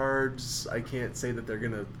yards. I can't say that they're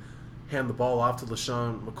going to hand the ball off to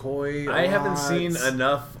LaShawn McCoy. I haven't seen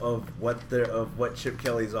enough of what Chip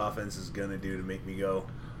Kelly's offense is going to do to make me go,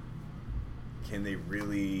 can they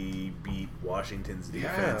really beat Washington's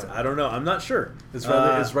defense? Yeah. I don't know. I'm not sure. Is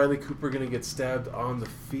Riley Cooper going to get stabbed on the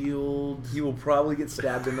field? He will probably get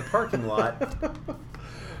stabbed in the parking lot.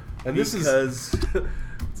 And because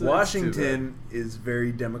Washington too is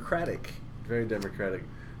very democratic. very democratic.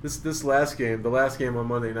 This last game, the last game on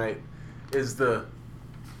Monday night, is the.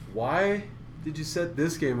 Why did you set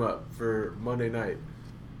this game up for Monday night?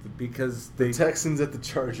 Because The Texans at the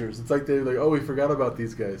Chargers. It's like they're like, oh, we forgot about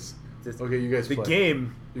these guys. Okay, you guys the play.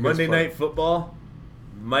 game, You guys Monday play. Night Football,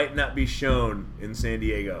 might not be shown in San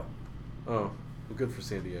Diego. Oh, well, good for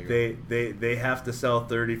San Diego. They have to sell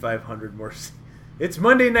 3,500 more. It's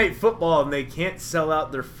Monday Night Football, and they can't sell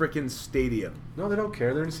out their frickin' stadium. No, they don't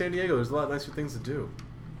care. They're in San Diego. There's a lot nicer things to do.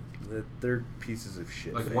 They're pieces of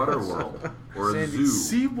shit. Like fans. Waterworld or a Sandy-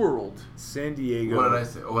 zoo. SeaWorld. San Diego. What did I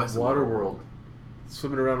say? Oh, I said Waterworld.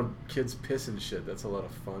 Swimming around with kids pissing shit. That's a lot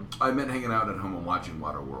of fun. I meant hanging out at home and watching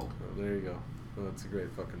Waterworld. Oh, there you go. Oh, that's a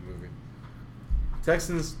great fucking movie.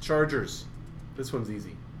 Texans, Chargers. This one's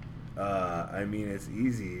easy. I mean, it's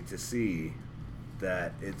easy to see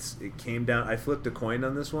that it came down. I flipped a coin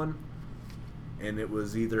on this one, and it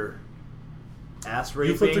was either ass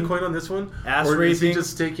raping. You flipped a coin on this one? Ass or is he raping.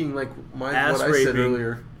 just taking like what Ass I said raping.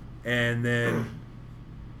 earlier? And then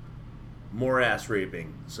more ass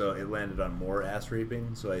raping. So it landed on more ass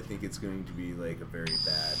raping. So I think it's going to be like a very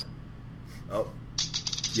bad. Oh,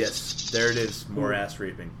 yes, there it is. More ass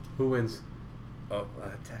raping. Who wins? Oh,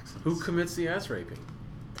 Texans. Who commits the ass raping?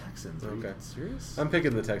 Texans. Are Okay. you serious? I'm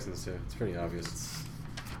picking the Texans too. It's pretty obvious.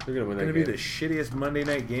 They're going to win that Going to game. be the shittiest Monday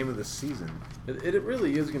night game of the season. It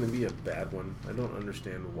really is going to be a bad one. I don't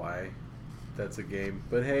understand why that's a game.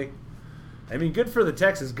 But hey, I mean, good for the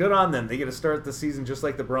Texans. Good on them. They get to start the season just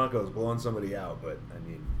like the Broncos, blowing somebody out. But I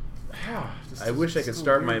mean, I wish I could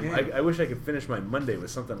start my. I wish I could finish my Monday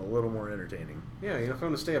with something a little more entertaining. Yeah, if I'm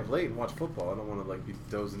going to stay up late and watch football, I don't want to be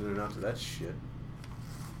dozing in and out to that shit.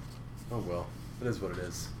 Oh well, it is what it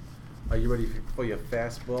is. Are you ready for your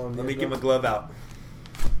fastball? Let me get my glove out.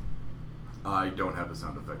 I don't have a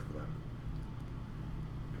sound effect for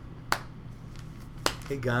that.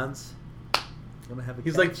 Hey, Gons. Wanna have a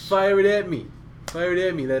He's catch? like, fire it at me. Fire it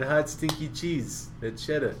at me. That hot, stinky cheese. That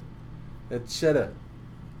cheddar. That cheddar.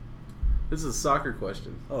 This is a soccer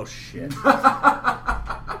question. Oh shit.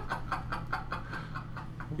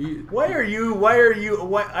 You- Why?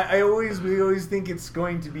 We always think it's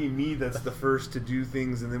going to be me that's the first to do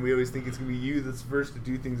things, and then we always think it's going to be you that's the first to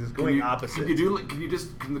do things. It's going opposite.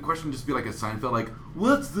 Can the question just be like a Seinfeld, like,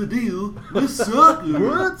 what's the deal with soccer?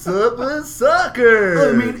 What's up with soccer?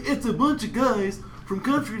 I mean, it's a bunch of guys from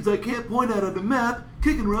countries I can't point out on the map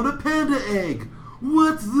kicking around a panda egg.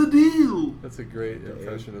 What's the deal? That's a great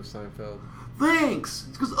impression of Seinfeld. Thanks.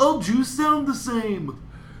 It's because all Jews sound the same.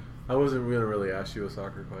 I wasn't going to really ask you a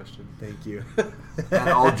soccer question. Thank you. And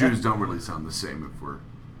all Jews don't really sound the same if we're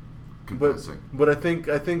confessing. But I think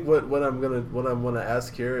what I'm gonna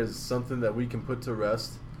ask here is something that we can put to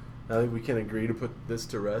rest. I think we can agree to put this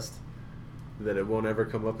to rest. That it won't ever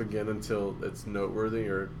come up again until it's noteworthy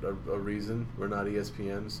or a reason. We're not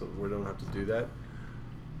ESPN, so we don't have to do that.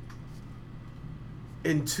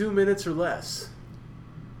 In 2 minutes or less,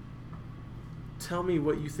 tell me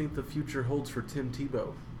what you think the future holds for Tim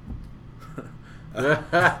Tebow. I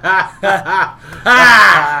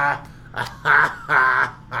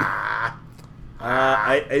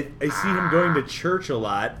see him going to church a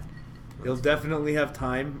lot. He'll definitely have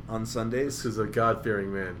time on Sundays. This is a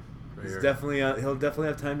God-fearing man. Right He's here. he'll definitely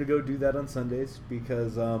have time to go do that on Sundays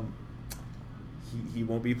because he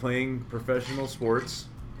won't be playing professional sports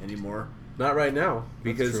anymore Not right now. That's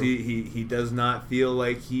because true. he does not feel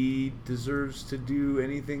like he deserves to do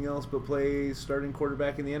anything else but play starting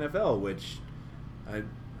quarterback in the NFL, which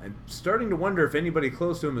I'm starting to wonder if anybody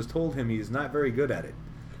close to him has told him he's not very good at it.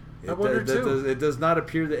 I wonder too. It does not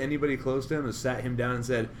appear that anybody close to him has sat him down and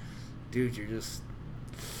said, dude,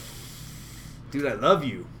 I love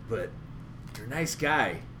you, but you're a nice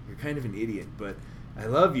guy. You're kind of an idiot, but I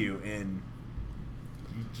love you, and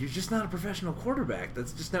you're just not a professional quarterback.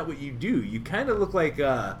 That's just not what you do. You kind of look like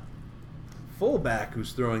a fullback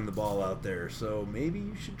who's throwing the ball out there, so maybe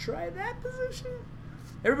you should try that position.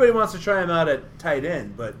 Everybody wants to try him out at tight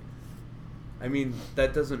end, but I mean,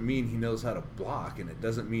 that doesn't mean he knows how to block, and it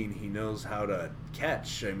doesn't mean he knows how to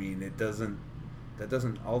catch. I mean,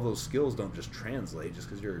 all those skills don't just translate just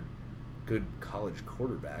because you're a good college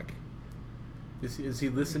quarterback. Is he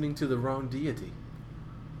listening to the wrong deity?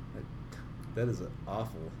 That is an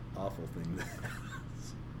awful, awful thing.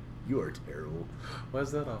 You are terrible. Why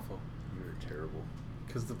is that awful? You are terrible.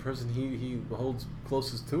 Because the person he holds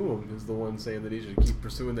closest to him is the one saying that he should keep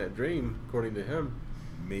pursuing that dream, according to him.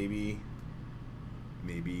 Maybe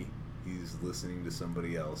he's listening to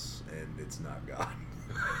somebody else, and it's not God.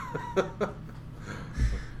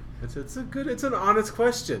 It's an honest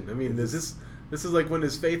question. I mean, this is like when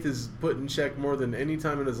his faith is put in check more than any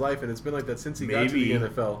time in his life, and it's been like that since he got to the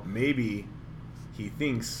NFL. Maybe he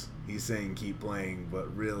thinks he's saying keep playing,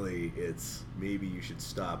 but really it's maybe you should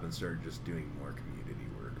stop and start just doing more community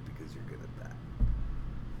work because you're good at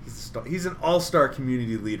that. He's an all-star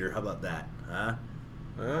community leader. How about that, huh?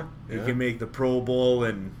 Yeah. He can make the Pro Bowl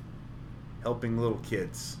and helping little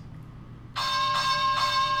kids.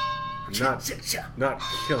 not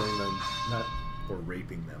killing them. Or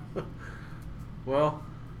raping them. Well,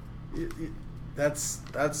 that's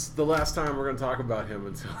the last time we're going to talk about him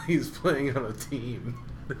until he's playing on a team,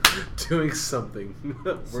 doing something.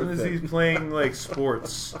 As soon as he's playing like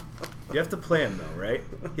sports, you have to play him though, right?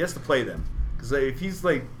 He has to play them because if he's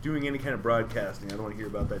like doing any kind of broadcasting, I don't want to hear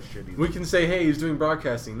about that shit either. We can say, hey, he's doing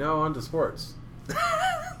broadcasting. Now on to sports.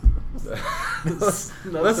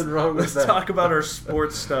 Nothing wrong with that. Let's talk about our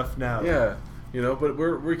sports stuff now. Yeah, but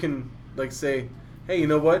we can like say, hey, you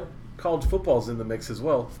know what? College football's in the mix as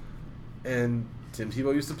well, and Tim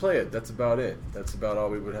Tebow used to play it. That's about it. That's about all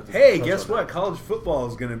we would have to. Hey, touch guess on what? that. College football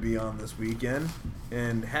is going to be on this weekend,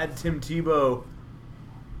 and had Tim Tebow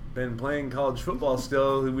been playing college football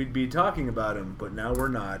still, we'd be talking about him. But now we're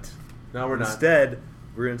not. Now we're not. Instead,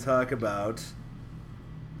 we're going to talk about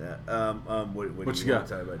that. What you do you got? want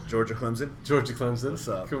to talk about? Georgia Clemson. Georgia Clemson. What's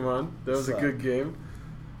up? Come on, that was What's a up? good game.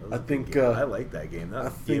 That was I a good think, game. I like that game. That I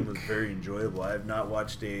game think- was very enjoyable. I have not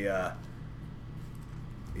watched a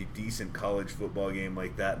decent college football game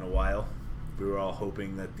like that in a while. We were all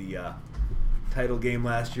hoping that the title game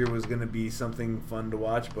last year was going to be something fun to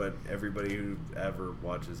watch, but everybody who ever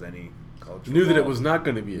watches any college football Knew that it was not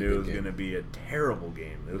going to be a knew it good was game. going to be a terrible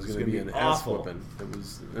game. It was going to be an ass awful. whooping. It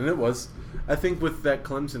was, and it was. I think with that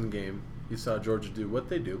Clemson game, you saw Georgia do what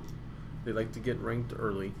they do. They like to get ranked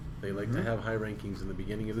early. They like to have high rankings in the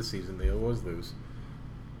beginning of the season. They always lose.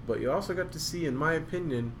 But you also got to see, in my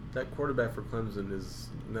opinion, that quarterback for Clemson is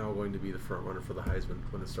now going to be the front runner for the Heisman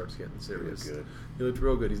when it starts getting serious. Good. He looked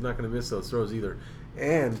real good. He's not going to miss those throws either.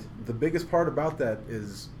 And the biggest part about that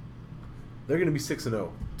is they're going to be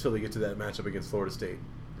 6-0 until they get to that matchup against Florida State.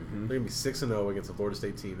 Mm-hmm. They're going to be 6-0 against a Florida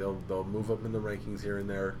State team. They'll move up in the rankings here and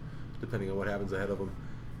there, depending on what happens ahead of them.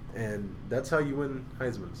 And that's how you win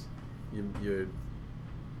Heisman's. You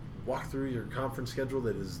walk through your conference schedule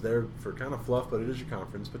that is there for kind of fluff, but it is your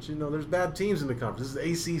conference. But you know, there's bad teams in the conference.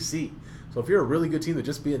 This is ACC. So if you're a really good team that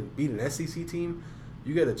just beat an SEC team,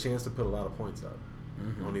 you get a chance to put a lot of points up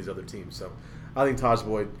on these other teams. So I think Taj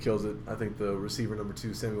Boyd kills it. I think the receiver number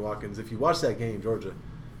 2, Sammy Watkins. If you watch that game, Georgia,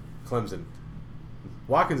 Clemson,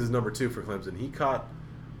 Watkins is number 2 for Clemson. He caught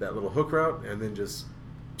that little hook route and then just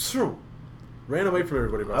ran away from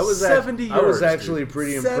everybody. About 70 yards. I was actually dude.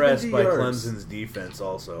 pretty 70 impressed by yards. Clemson's defense.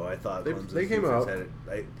 Also, I thought They Clemson's came defense out. had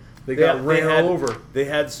it. They got ran had, all over. They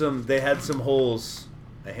had some holes,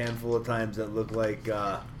 a handful of times that looked like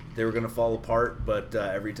they were going to fall apart. But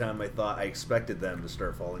every time I expected them to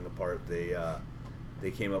start falling apart, they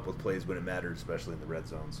came up with plays when it mattered, especially in the red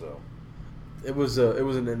zone. So It was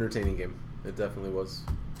an entertaining game. It definitely was.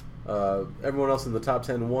 Everyone else in the top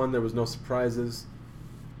 10 won. There was no surprises.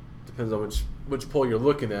 Depends on which poll you're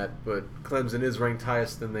looking at, but Clemson is ranked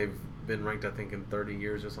highest than they've been ranked, I think, in 30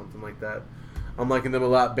 years or something like that. I'm liking them a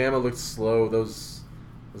lot. Bama looked slow. Those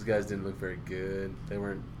guys didn't look very good. They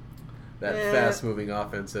weren't that fast-moving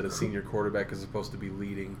offense that a senior quarterback is supposed to be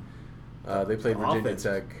leading. They played Virginia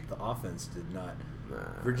Tech. The offense did not. Nah.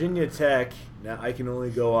 Virginia Tech. Now I can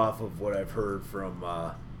only go off of what I've heard from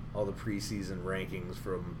all the preseason rankings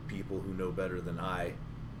from people who know better than I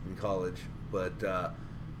in college, but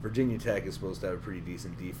Virginia Tech is supposed to have a pretty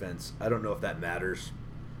decent defense. I don't know if that matters.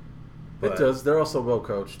 It does. They're also well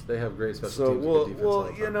coached. They have great special So teams. and good defense all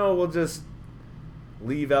the time. we'll just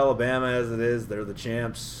leave Alabama as it is. They're the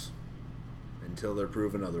champs until they're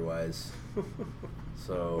proven otherwise.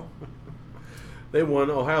 So They won.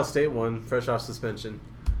 Ohio State won, fresh off suspension,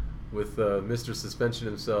 with Mr. Suspension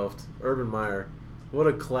himself, Urban Meyer. What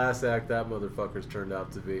a class act that motherfucker's turned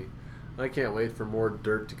out to be. I can't wait for more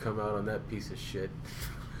dirt to come out on that piece of shit.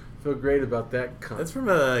 Feel great about that cunt. that's from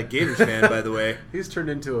a Gators fan, by the way. He's turned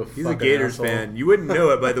into a He's a fucking Gators asshole. fan. You wouldn't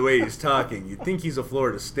know it by the way he's talking. You'd think he's a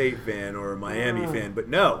Florida State fan or a Miami fan, but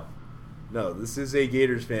no. No, this is a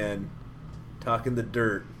Gators fan talking the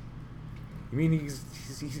dirt. I mean,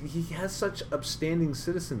 he has such upstanding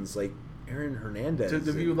citizens like Aaron Hernandez.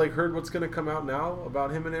 Have you heard what's going to come out now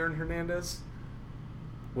about him and Aaron Hernandez?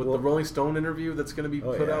 With the Rolling Stone interview that's going to be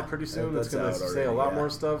put out pretty soon, that's going to out say a already, lot yeah. more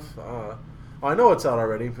stuff. I know it's out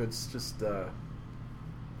already, but it's just there's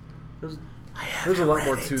a lot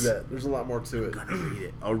more to that. There's a lot more to it. I'm gonna read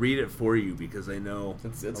it. I'll read it for you because I know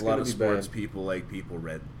It's a lot gonna of be sports bad. people like people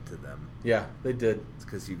read to them. Yeah, they did. It's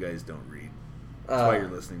because you guys don't read. That's why you're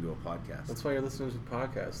listening to a podcast. That's why you're listening to the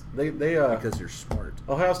podcast. They because you're smart.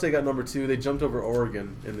 Ohio State got number 2. They jumped over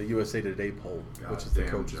Oregon in the USA Today poll, which is the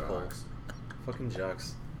Goddamn coaches poll. jocks. Fucking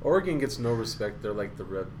jocks. Oregon gets no respect. They're like the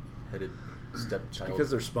red-headed stepchild. Because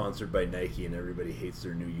they're sponsored by Nike and everybody hates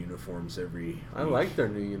their new uniforms every I week. like their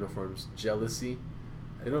new uniforms. Jealousy.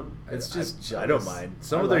 They don't. It's just jealous. I don't mind.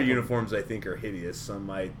 Some I of their like 'em. uniforms I think are hideous. Some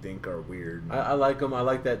I think are weird. I like them. I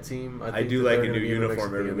like that team. I think do that like they're a gonna new be in the mix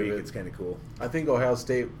uniform at the every end of week. it. It's kind of cool. I think Ohio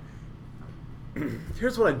State.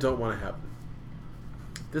 Here's what I don't want to happen.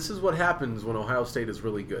 This is what happens when Ohio State is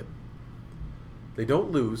really good. They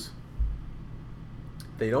don't lose.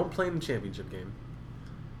 They don't play in the championship game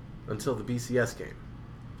until the BCS game.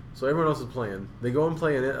 So everyone else is playing. They go and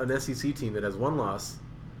play an SEC team that has one loss.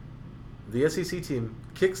 The SEC team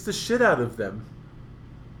kicks the shit out of them.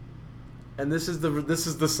 And this is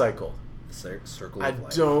the cycle. Circle I of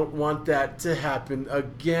life. don't want that to happen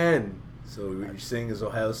again. So what you're saying is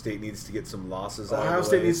Ohio State needs to get some losses out of the way. Ohio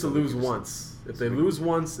State needs to so we lose can once. If they lose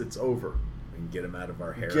once, it's over. We can get them out of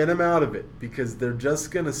our hair. Get them out of it because they're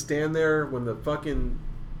just gonna stand there when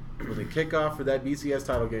they kick off for that BCS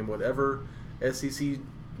title game, whatever SEC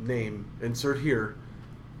name insert here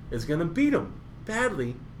is gonna beat them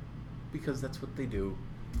badly because that's what they do.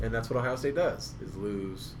 And that's what Ohio State does, is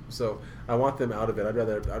lose. So I want them out of it. I'd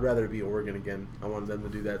rather it be Oregon again. I wanted them to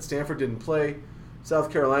do that. Stanford didn't play.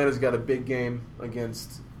 South Carolina's got a big game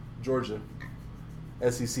against Georgia.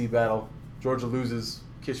 SEC battle. Georgia loses.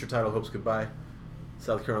 Kiss your title hopes goodbye.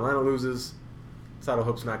 South Carolina loses. Title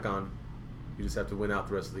hopes not gone. You just have to win out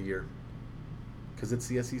the rest of the year. Because it's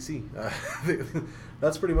the SEC.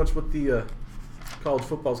 That's pretty much what the college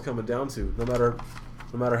football's coming down to. No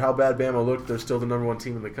matter how bad Bama looked, they're still the number one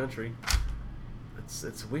team in the country.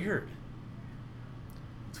 It's weird.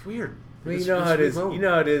 It's weird. Well, you know how it is. You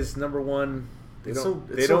know how it is. Number one, they It's don't.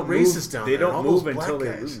 so- They it's so don't racist move. down They there. All don't move those until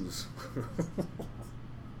black they guys. lose.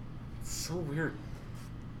 It's so weird.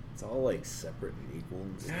 It's all like separate and equal.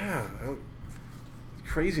 And stuff. Yeah.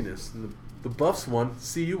 Craziness. And the Buffs won.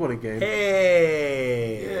 CU won a game.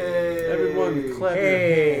 Hey! Yay. Everyone clap your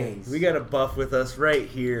Hey! hands. We got a buff with us right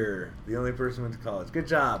here. The only person who went to college. Good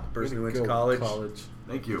job, person who went to Go college.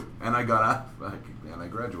 Thank you. And I got out, and I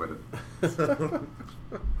graduated.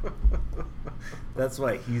 That's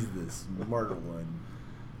why he's the smarter one.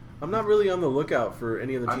 I'm not really on the lookout for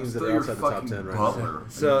any of the I'm teams that still are your outside the top fucking 10 right butler.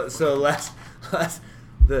 now. So last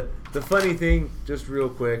the funny thing, just real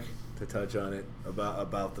quick to touch on it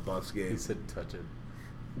about the Bucks He game said touch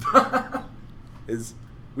it. is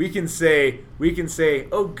we can say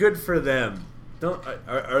oh, good for them. Don't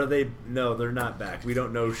are they? No, they're not back. We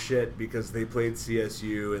don't know shit because they played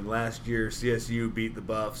CSU, and last year CSU beat the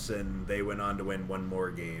Buffs and they went on to win one more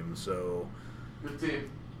game. So Good team.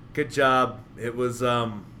 good job. It was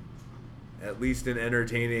at least an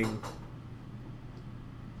entertaining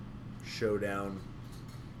showdown,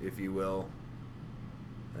 if you will.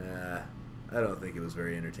 I don't think it was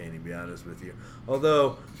very entertaining, to be honest with you.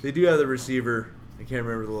 Although they do have the receiver. I can't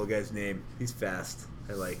remember the little guy's name. He's fast.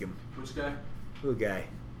 I like him. Which guy? Little guy.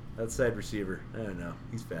 Outside receiver. I don't know.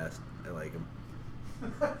 He's fast. I like him.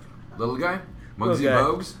 Little guy? Little Muggsy guy.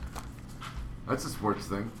 Bogues? That's a sports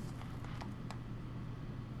thing.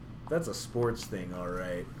 That's a sports thing, all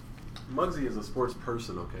right. Muggsy is a sports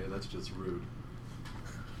person, okay? That's just rude.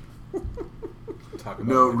 Talk about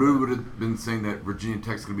No, it. Rude would have been saying that Virginia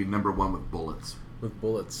Tech's going to be number one with bullets. With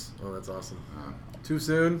bullets. Oh, that's awesome. Uh, Too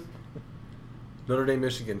soon? Notre Dame,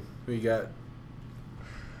 Michigan. Who you got?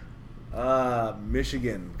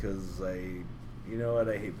 Michigan, because you know what?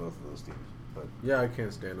 I hate both of those teams. But Yeah, I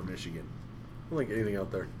can't stand them. Michigan. I don't like anything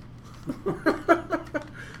out there.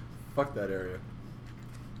 Fuck that area.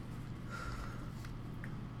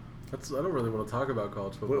 I don't really want to talk about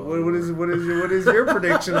college football. What is your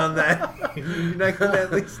prediction on that? You're not going to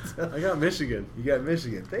at least. I got Michigan You got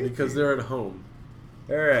Michigan. Thank because you. they're at home.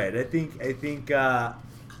 All right. I think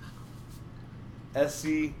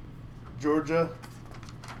SC Georgia.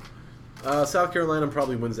 South Carolina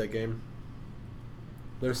probably wins that game.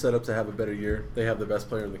 They're set up to have a better year. They have the best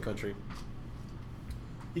player in the country.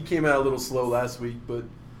 He came out a little slow last week, but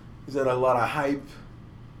he's had a lot of hype.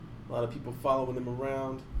 A lot of people following him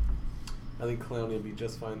around. I think Clowney will be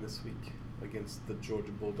just fine this week against the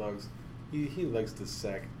Georgia Bulldogs. He likes to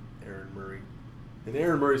sack Aaron Murray. And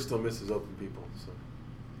Aaron Murray still misses open people, so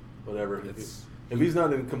whatever. If he's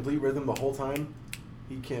not in complete rhythm the whole time,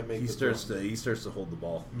 he can't make He the starts throw. to hold the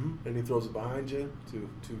ball. And he throws it behind you, too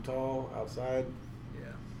tall, outside. Yeah,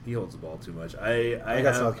 he holds the ball too much. I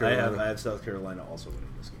got South Carolina. I have South Carolina also winning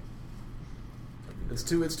this game. It's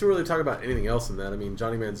too early to talk about anything else in that. I mean,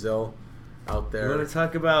 Johnny Manziel out You there. want to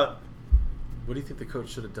talk about? What do you think the coach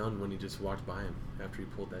should have done when he just walked by him after he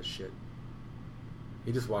pulled that shit?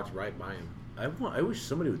 He just walked right by him. I wish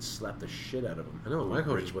somebody would slap the shit out of him. I know what my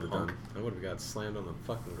coaches Rich would have punk. done. I would have got slammed on the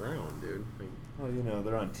fucking ground, dude. Like, Well, you know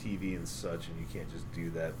they're on TV and such, and you can't just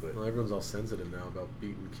do that. But well, everyone's all sensitive now about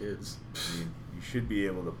beating kids. I mean, you should be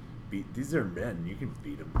able to beat. These are men. You can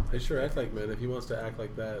beat them. They sure act like men. If he wants to act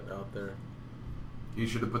like that out there, he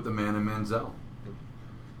should have put the man in Manziel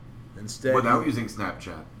Instead, without using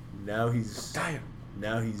Snapchat. now he's damn.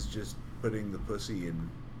 now he's just putting the pussy in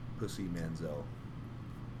Pussy Manziel.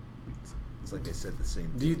 It's like they said the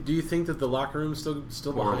same. Do you think that the locker room's still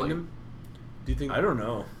behind Poorly. him? Do you think? I don't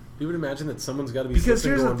know. You would imagine that someone's got to be Because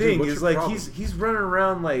sitting here's the going, "Dude, thing: what's is your like problem?" he's running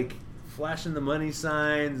around like flashing the money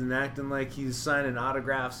signs and acting like he's signing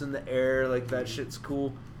autographs in the air, like that shit's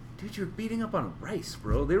cool. Dude, you're beating up on Rice,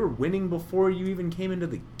 bro. They were winning before you even came into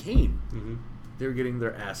the game. Mhm. They were getting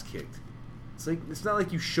their ass kicked. It's like it's not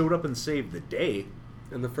like you showed up and saved the day.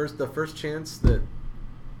 And the first chance that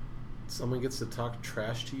someone gets to talk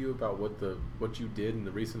trash to you about what you did in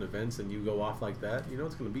the recent events and you go off like that, you know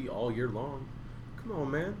it's going to be all year long. Come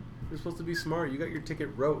on, man. You're supposed to be smart. You got your ticket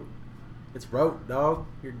wrote. It's wrote, dog.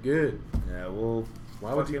 You're good. Yeah, well,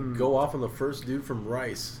 Why would you fucking go off on the first dude from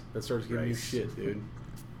Rice that starts giving you Rice. shit, dude?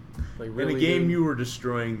 Like In really, a game dude? you were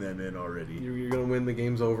destroying them in already. You're gonna win. The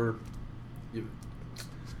game's over.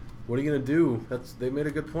 What are you gonna do? They made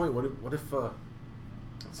a good point. What if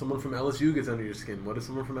someone from LSU gets under your skin? What if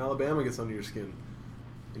someone from Alabama gets under your skin,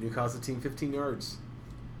 and you cost the team 15 yards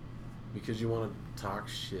because you want to talk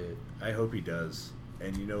shit? I hope he does.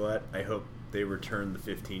 And you know what? I hope they return the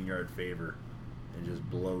 15-yard favor and just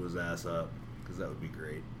blow his ass up, because that would be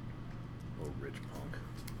great. Oh, rich punk.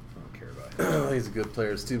 I don't care about him. He's a good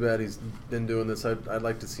player. It's too bad he's been doing this. I'd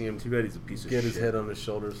like to see him Too bad he's a piece of get shit. his head on his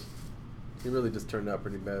shoulders. He really just turned out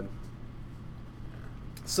pretty bad.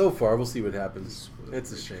 So far, we'll see what happens. Spoiled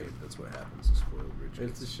It's a rich shame. kid. That's what happens to spoiled rich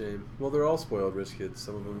kids. It's a shame. Well, they're all spoiled rich kids.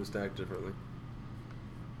 Some of them just act differently.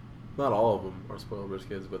 Not all of them are spoiled rich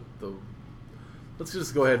kids, but let's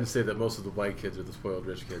just go ahead and say that most of the white kids are the spoiled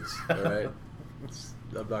rich kids. All right?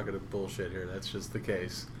 I'm not going to bullshit here. That's just the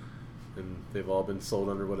case. And they've all been sold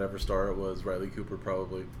under whatever star it was. Riley Cooper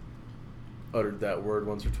probably uttered that word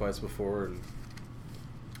once or twice before, and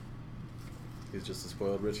he's just a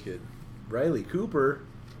spoiled rich kid. Riley Cooper,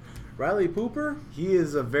 Riley Pooper? he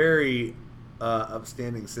is a very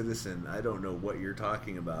upstanding citizen. I don't know what you're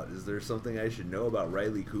talking about. Is there something I should know about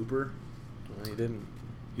Riley Cooper? Well, he didn't.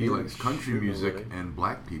 He didn't likes country shoot music nobody. and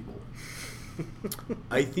black people.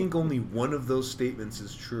 I think only one of those statements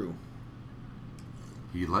is true.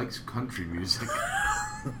 He likes country music.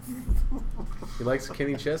 He likes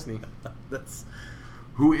Kenny Chesney. That's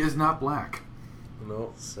Who is not black.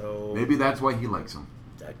 No. so. Maybe that's why he likes him.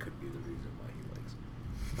 that could be the reason why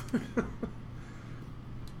he likes him.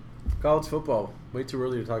 College football. Way too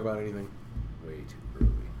early to talk about anything. Way too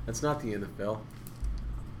early. That's not the NFL.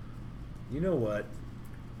 You know what?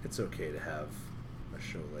 It's okay to have a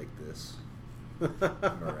show like this. I'm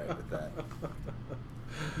alright with that.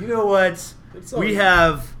 You know what? It's We all-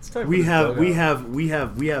 have it's time for we the have we dugout. have we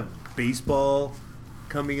have we have baseball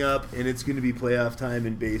coming up, and it's going to be playoff time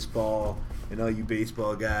in baseball. And all you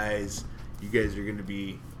baseball guys, you guys are going to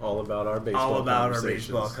be All about our baseball. all about our conversations.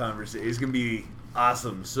 baseball conversation. It's going to be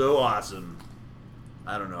awesome, so awesome.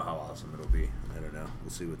 I don't know how awesome it'll be. I don't know. We'll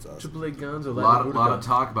see what's awesome. Triple A guns or A lot of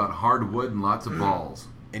talk about hardwood and lots of balls.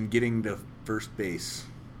 And getting to first base.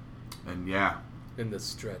 And yeah, in the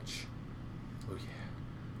stretch. Oh yeah.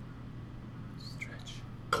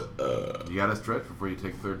 Stretch. you gotta stretch before you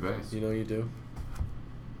take third base. You know you do.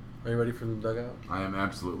 Are you ready for the dugout? I am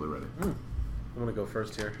absolutely ready. I'm gonna go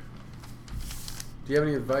first here. Do you have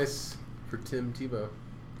any advice for Tim Tebow?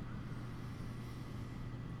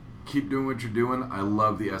 Keep doing what you're doing. I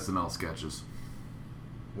love the SNL sketches.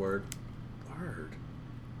 Word. Word.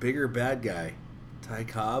 Bigger bad guy, Ty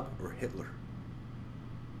Cobb or Hitler?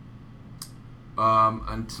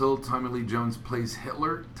 Until Tommy Lee Jones plays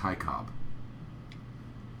Hitler, Ty Cobb.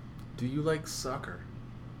 Do you like soccer?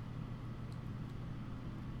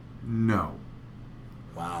 No.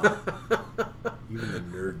 Wow. Even the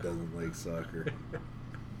nerd doesn't like soccer.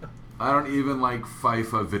 I don't even like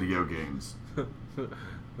FIFA video games.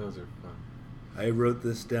 Those are fun. I wrote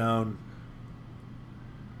this down.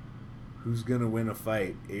 Who's gonna win a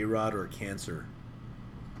fight, A-Rod or Cancer?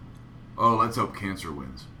 Oh, let's hope Cancer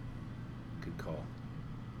wins. Good call.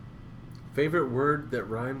 Favorite word that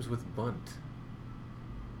rhymes with bunt?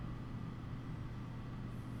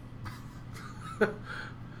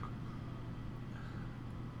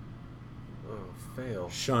 Oh, fail.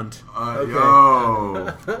 Shunt. Okay.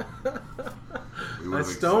 Yo. We I would've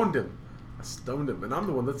stoned him. And I'm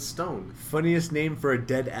the one that's stoned. Funniest name for a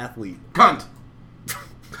dead athlete. Cunt.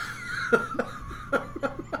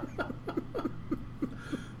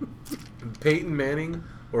 Peyton Manning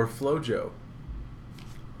or Flojo?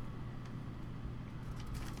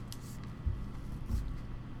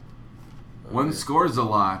 One Okay. scores a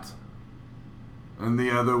lot, and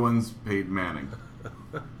the other one's Peyton Manning.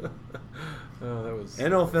 Oh, that was.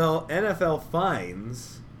 NFL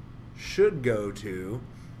fines should go to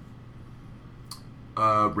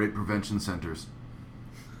Rape prevention centers.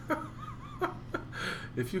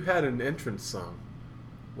 If you had an entrance song,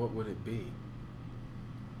 what would it be?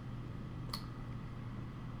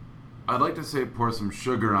 I'd like to say pour some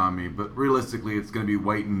sugar on me, but realistically, it's going to be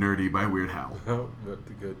White and Nerdy by Weird Al. Oh, but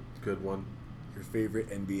a good one. your favorite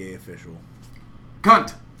NBA official.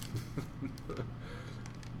 Cunt.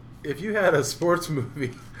 If you had a sports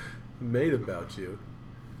movie made about you,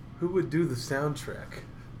 who would do the soundtrack?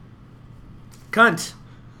 Cunt.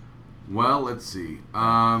 Well, let's see.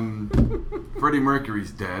 Freddie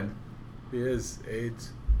Mercury's dead, He is AIDS.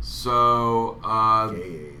 so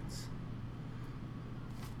Gay AIDS.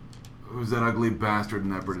 who's that ugly bastard in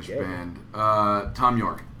that British gay. band? Tom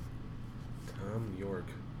York. Tom York.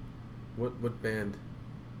 What band?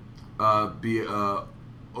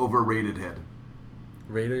 Overrated head.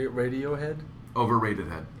 Radiohead? Overrated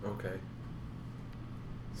head. Okay.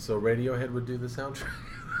 So Radiohead would do the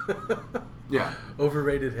soundtrack? Yeah.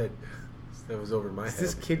 Overrated head. That was over my Is head.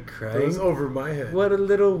 this kid That was crying? over my head. What a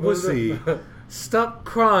little What a- wussy. Stop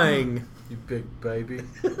crying. You big baby.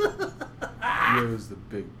 Use the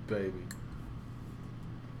big baby.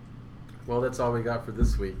 Well, that's all we got for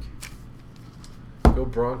this week. Go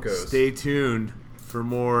Broncos. Stay tuned for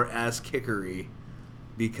more ass kickery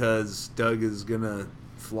because Doug is gonna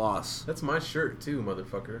floss. That's my shirt too,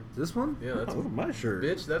 motherfucker. This one? Yeah, that's look at my shirt.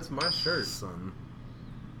 Bitch, that's my shirt. Son.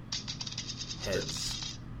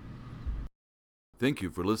 Heads. Thank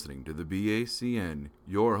you for listening to the BACN,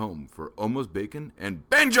 your home for Almost Bacon and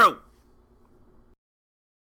Banjo!